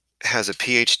has a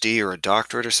PhD or a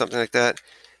doctorate or something like that,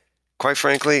 quite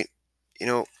frankly,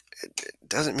 it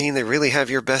doesn't mean they really have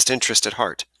your best interest at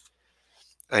heart.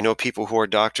 I know people who are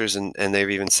doctors, and they've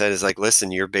even said, is like,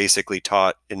 listen, you're basically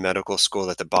taught in medical school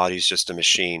that the body's just a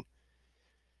machine.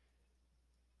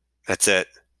 That's it.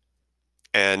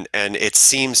 And it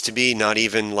seems to be not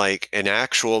even like an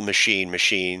actual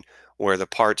machine where the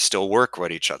parts still work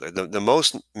with each other. The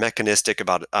most mechanistic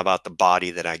about the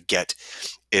body that I get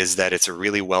is that it's a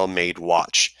really well-made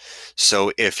watch.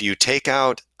 So if you take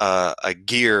out a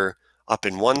gear up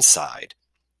in one side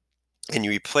and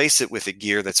you replace it with a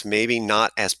gear that's maybe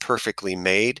not as perfectly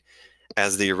made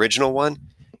as the original one,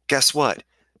 guess what?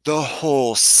 The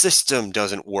whole system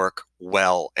doesn't work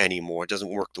well anymore. It doesn't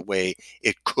work the way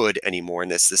it could anymore.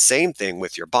 And it's the same thing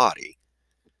with your body.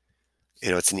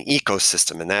 It's an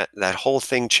ecosystem, and that whole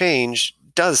thing change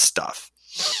does stuff.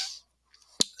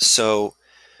 So,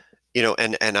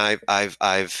 and I've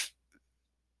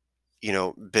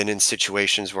been in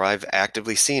situations where I've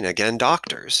actively seen, again,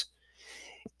 doctors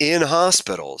in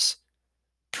hospitals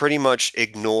pretty much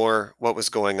ignore what was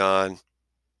going on.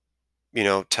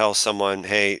 Tell someone,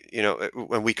 hey,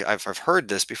 I've heard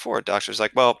this before. Doctor's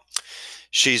like, well,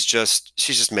 she's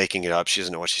just making it up. She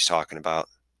doesn't know what she's talking about.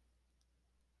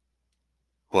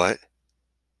 What?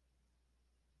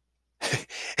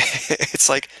 It's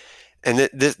like, and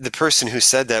the person who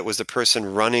said that was the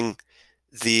person running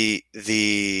the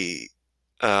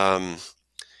I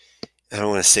don't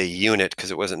want to say unit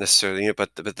because it wasn't necessarily unit,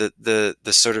 but the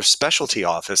sort of specialty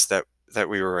office that that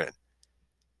we were in?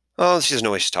 Oh, she doesn't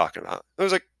know what she's talking about. I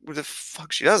was like, what the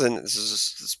fuck? She doesn't. This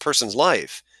is this person's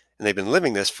life. And they've been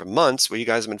living this for months where you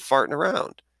guys have been farting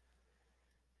around.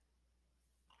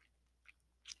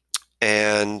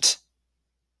 And,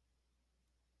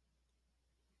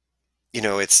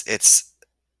 it's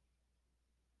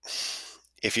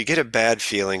if you get a bad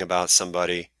feeling about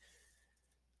somebody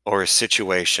or a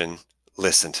situation,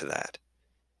 listen to that.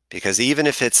 Because even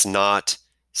if it's not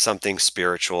something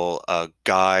spiritual, a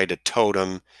guide, a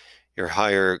totem, your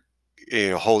higher,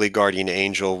 holy guardian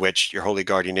angel, which your holy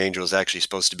guardian angel is actually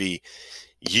supposed to be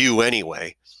you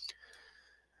anyway.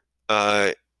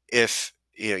 Uh, if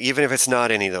even if it's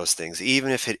not any of those things,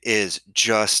 even if it is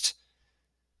just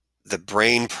the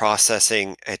brain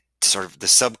processing at sort of the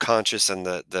subconscious and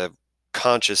the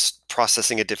conscious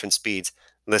processing at different speeds,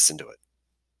 listen to it.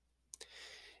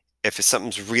 If it's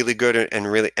something's really good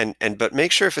and really and but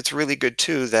make sure if it's really good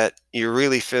too that you're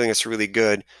really feeling it's really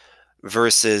good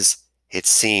versus it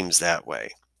seems that way,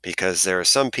 because there are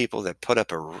some people that put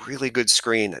up a really good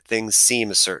screen that things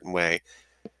seem a certain way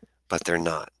but they're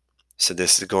not. So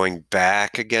this is going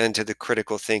back again to the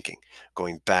critical thinking,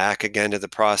 going back again to the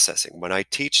processing. When I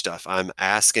teach stuff, I'm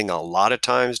asking a lot of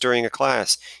times during a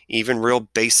class, even real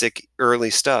basic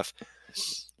early stuff,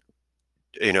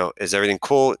 is everything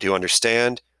cool? Do you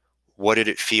understand? What did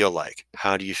it feel like?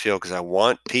 How do you feel? Because I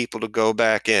want people to go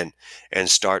back in and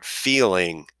start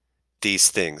feeling these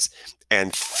things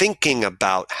and thinking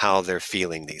about how they're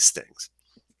feeling these things.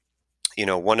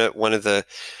 One of the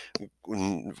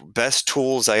best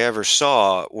tools I ever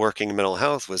saw working in mental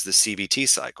health was the CBT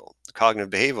cycle, the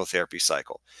cognitive behavioral therapy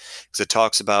cycle, because it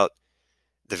talks about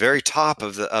the very top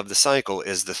of the cycle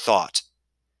is the thought,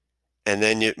 and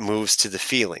then it moves to the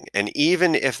feeling. And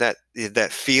even if that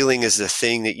feeling is the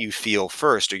thing that you feel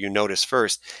first or you notice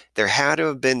first, there had to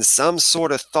have been some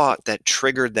sort of thought that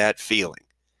triggered that feeling.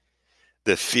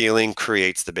 The feeling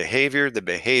creates the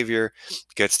behavior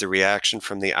gets the reaction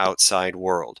from the outside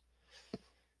world.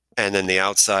 And then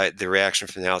the reaction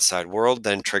from the outside world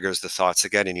then triggers the thoughts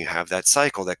again, and you have that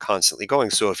cycle that constantly going.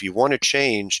 So if you want to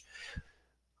change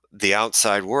the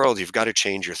outside world, you've got to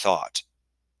change your thought.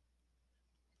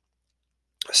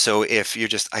 So if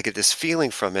I get this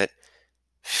feeling from it,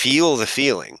 feel the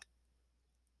feeling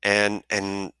and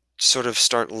sort of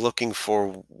start looking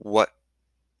for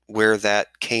where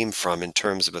that came from in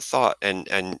terms of a thought,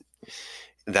 and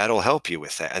that'll help you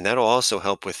with that. And that'll also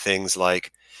help with things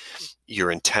like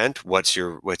your intent. What's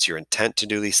your intent to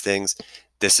do these things?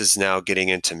 This is now getting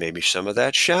into maybe some of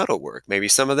that shadow work, maybe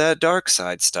some of that dark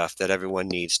side stuff that everyone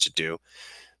needs to do,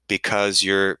 because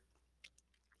you're,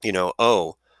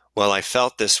 oh, well, I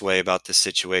felt this way about this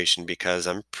situation because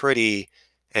I'm pretty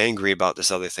angry about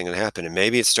this other thing that happened. And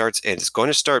maybe it's going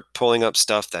to start pulling up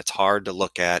stuff that's hard to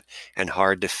look at and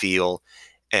hard to feel.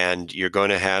 And you're going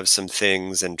to have some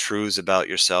things and truths about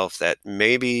yourself that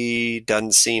maybe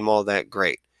doesn't seem all that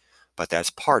great, but that's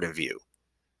part of you.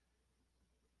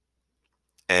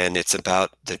 And it's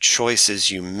about the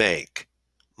choices you make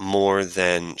more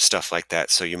than stuff like that.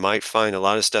 So you might find a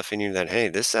lot of stuff in you that, hey,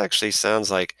 this actually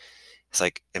sounds like, it's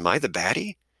like, am I the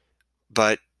baddie?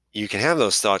 But you can have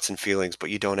those thoughts and feelings, but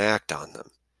you don't act on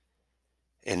them.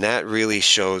 And that really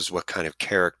shows what kind of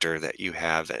character that you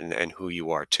have and who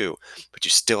you are too. But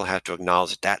you still have to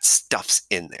acknowledge that stuff's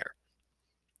in there.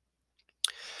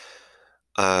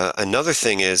 Another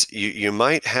thing is you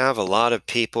might have a lot of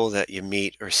people that you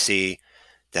meet or see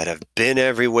that have been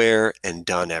everywhere and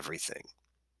done everything.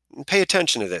 And pay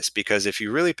attention to this, because if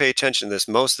you really pay attention to this,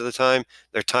 most of the time,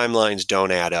 their timelines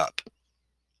don't add up.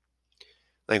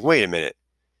 Like, wait a minute,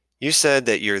 you said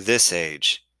that you're this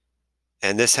age,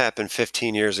 and this happened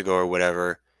 15 years ago or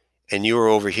whatever, and you were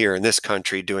over here in this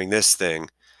country doing this thing,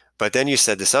 but then you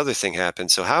said this other thing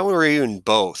happened. So how were you in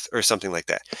both, or something like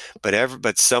that?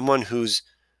 But someone who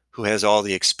has all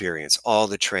the experience, all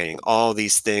the training, all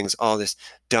these things, all this,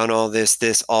 done all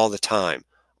this all the time,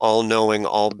 all knowing,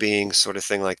 all being, sort of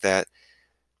thing like that,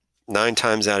 9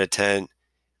 times out of 10,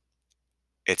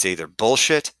 it's either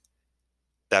bullshit,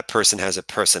 that person has a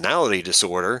personality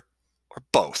disorder, or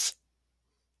both.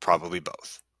 Probably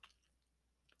both.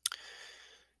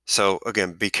 So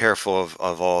again, be careful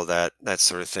of all that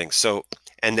sort of thing. So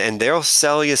and they'll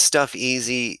sell you stuff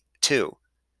easy too.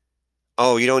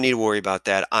 Oh, you don't need to worry about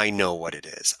that. I know what it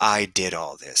is. I did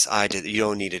all this. You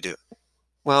don't need to do it.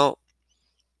 Well,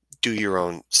 do your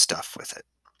own stuff with it.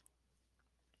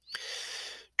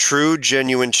 True,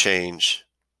 genuine change,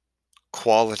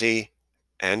 quality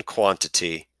and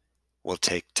quantity, will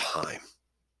take time.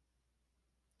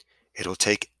 It'll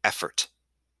take effort.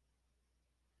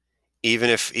 Even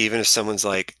if someone's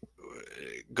like,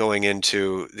 going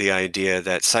into the idea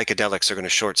that psychedelics are going to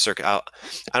short circuit.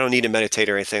 I don't need to meditate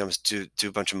or anything. I'm just do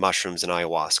a bunch of mushrooms and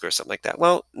ayahuasca or something like that.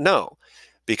 Well, no,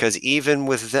 because even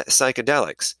with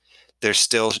psychedelics, there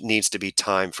still needs to be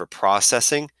time for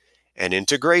processing and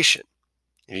integration.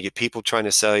 And you get people trying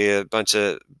to sell you a bunch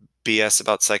of BS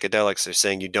about psychedelics. They're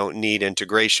saying you don't need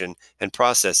integration and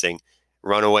processing.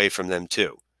 Run away from them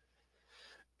too.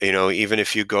 Even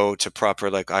if you go to proper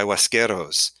like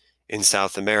ayahuasqueros in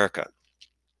South America,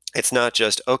 it's not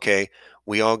just, okay,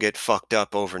 we all get fucked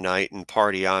up overnight and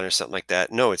party on or something like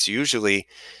that. No, it's usually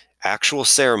actual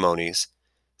ceremonies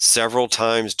several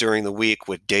times during the week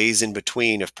with days in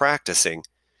between of practicing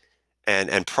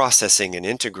and processing and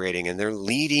integrating, and they're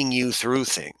leading you through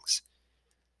things.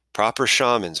 Proper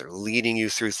shamans are leading you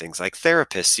through things, like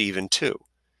therapists even too.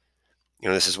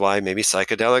 This is why maybe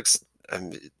psychedelics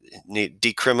need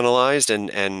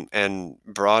decriminalized and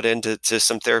brought into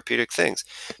some therapeutic things,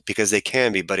 because they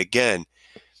can be. But again,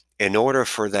 in order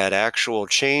for that actual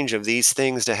change of these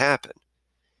things to happen,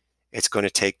 it's going to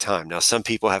take time. Now, some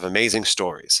people have amazing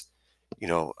stories.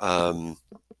 Been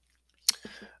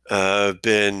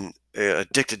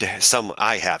addicted to some,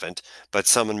 I haven't, but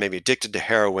someone maybe addicted to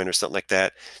heroin or something like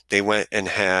that. They went and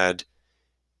had,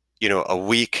 a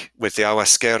week with the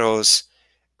ayahuasqueros,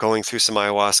 going through some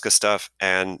ayahuasca stuff,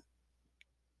 and,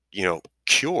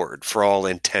 cured for all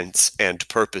intents and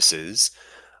purposes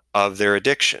of their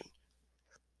addiction.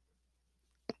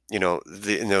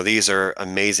 These are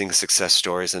amazing success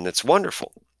stories, and it's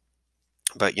wonderful.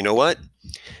 But you know what?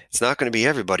 It's not going to be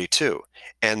everybody too.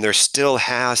 And there still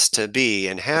has to be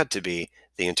and had to be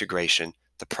the integration,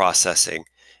 the processing,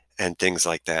 and things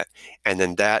like that. And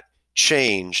then that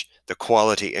change, the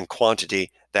quality and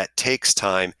quantity, that takes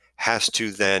time, has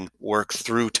to then work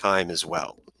through time as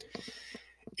well.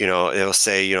 It'll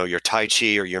say, your Tai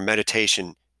Chi or your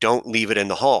meditation, don't leave it in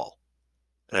the hall.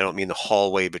 And I don't mean the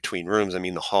hallway between rooms. I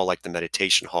mean the hall like the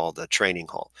meditation hall, the training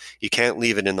hall. You can't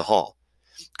leave it in the hall,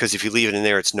 because if you leave it in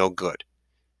there, it's no good.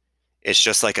 It's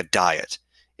just like a diet.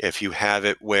 If you have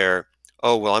it where,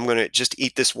 oh, well, I'm going to just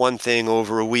eat this one thing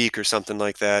over a week or something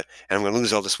like that, and I'm going to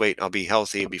lose all this weight, and I'll be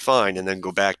healthy and be fine, and then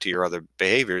go back to your other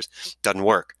behaviors, doesn't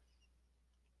work.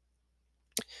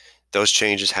 Those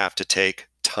changes have to take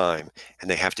time,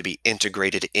 and they have to be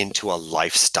integrated into a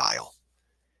lifestyle.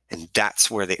 And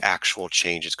that's where the actual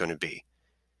change is going to be.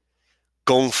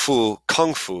 Kung Fu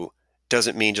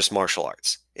doesn't mean just martial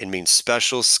arts. It means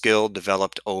special skill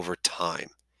developed over time.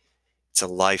 It's a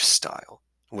lifestyle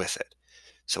with it.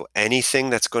 So anything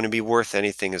that's going to be worth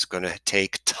anything is going to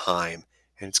take time,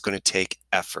 and it's going to take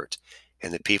effort.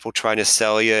 And the people trying to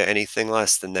sell you anything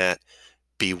less than that,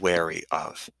 be wary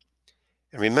of.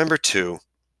 And remember too,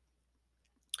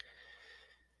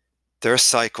 there are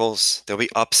cycles. There'll be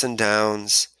ups and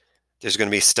downs. There's going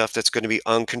to be stuff that's going to be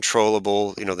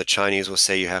uncontrollable. The Chinese will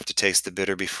say you have to taste the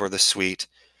bitter before the sweet.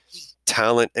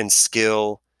 Talent and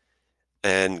skill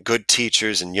and good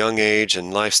teachers and young age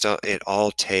and lifestyle, it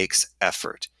all takes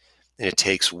effort. And it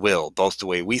takes will, both the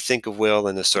way we think of will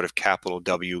and the sort of capital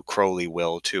W Crowley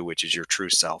will too, which is your true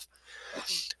self.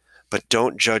 But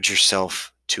don't judge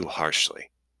yourself too harshly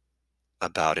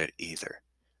about it either.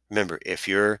 Remember, if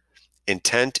your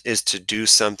intent is to do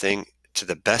something to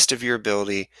the best of your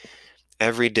ability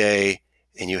every day,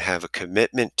 and you have a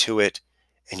commitment to it,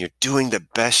 and you're doing the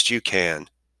best you can,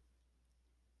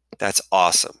 that's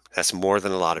awesome. That's more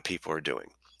than a lot of people are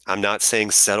doing. I'm not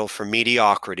saying settle for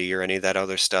mediocrity or any of that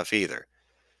other stuff either.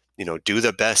 Do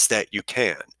the best that you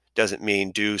can. Doesn't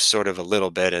mean do sort of a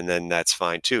little bit and then that's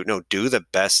fine too. No, do the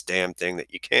best damn thing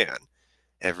that you can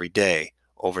every day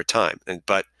over time.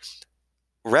 But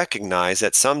recognize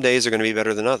that some days are going to be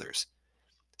better than others.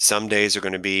 Some days are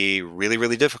going to be really,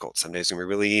 really difficult. Some days are going to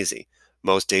be really easy.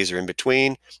 Most days are in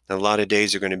between. And a lot of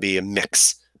days are going to be a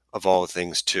mix of all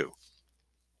things too.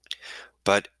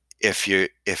 But if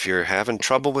you're having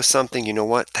trouble with something, you know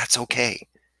what? That's okay.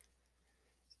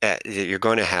 You're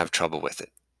going to have trouble with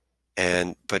it.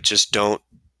 But just don't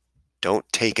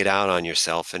take it out on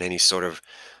yourself in any sort of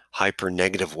hyper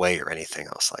negative way or anything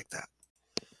else like that.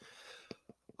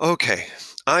 Okay,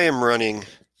 I am running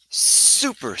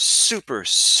super, super,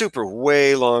 super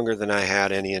way longer than I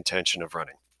had any intention of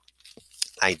running.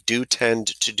 I do tend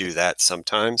to do that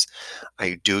sometimes.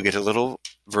 I do get a little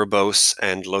verbose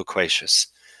and loquacious.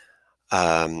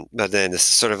 But then this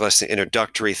is sort of less an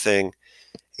introductory thing.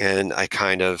 And I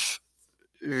kind of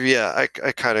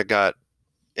got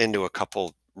into a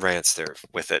couple rants there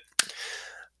with it.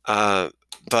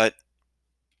 But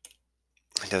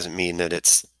it doesn't mean that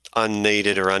it's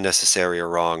unneeded or unnecessary or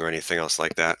wrong or anything else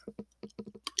like that.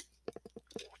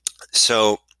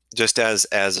 So just as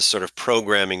a sort of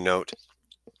programming note,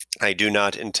 I do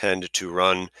not intend to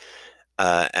run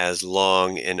as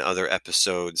long in other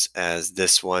episodes as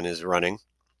this one is running.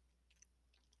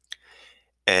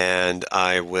 And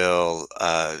I will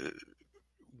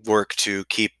work to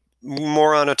keep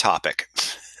more on a topic.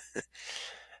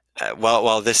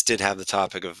 While this did have the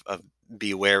topic of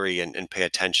be wary and pay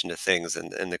attention to things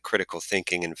and the critical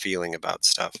thinking and feeling about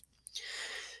stuff,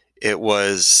 it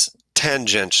was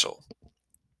tangential.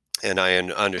 And I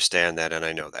understand that and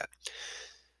I know that.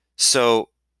 So,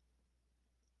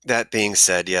 that being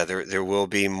said, yeah, there will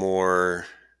be more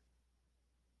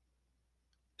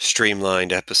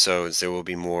streamlined episodes. There will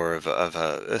be more of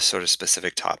a sort of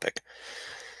specific topic.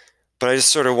 But I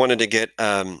just sort of wanted to get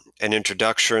an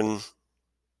introduction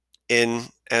in,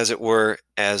 as it were,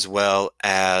 as well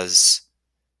as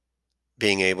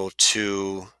being able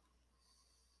to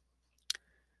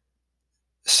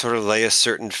sort of lay a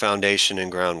certain foundation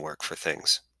and groundwork for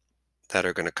things that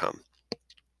are going to come.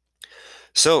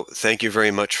 So, thank you very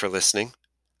much for listening.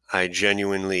 I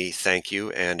genuinely thank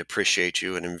you and appreciate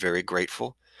you, and I'm very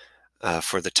grateful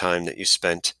for the time that you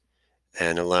spent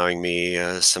and allowing me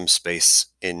some space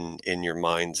in your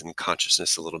minds and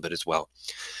consciousness a little bit as well.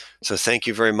 So, thank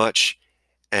you very much,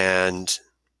 and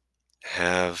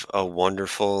have a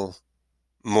wonderful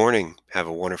morning. Have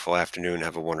a wonderful afternoon.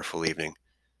 Have a wonderful evening.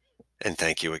 And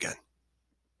thank you again.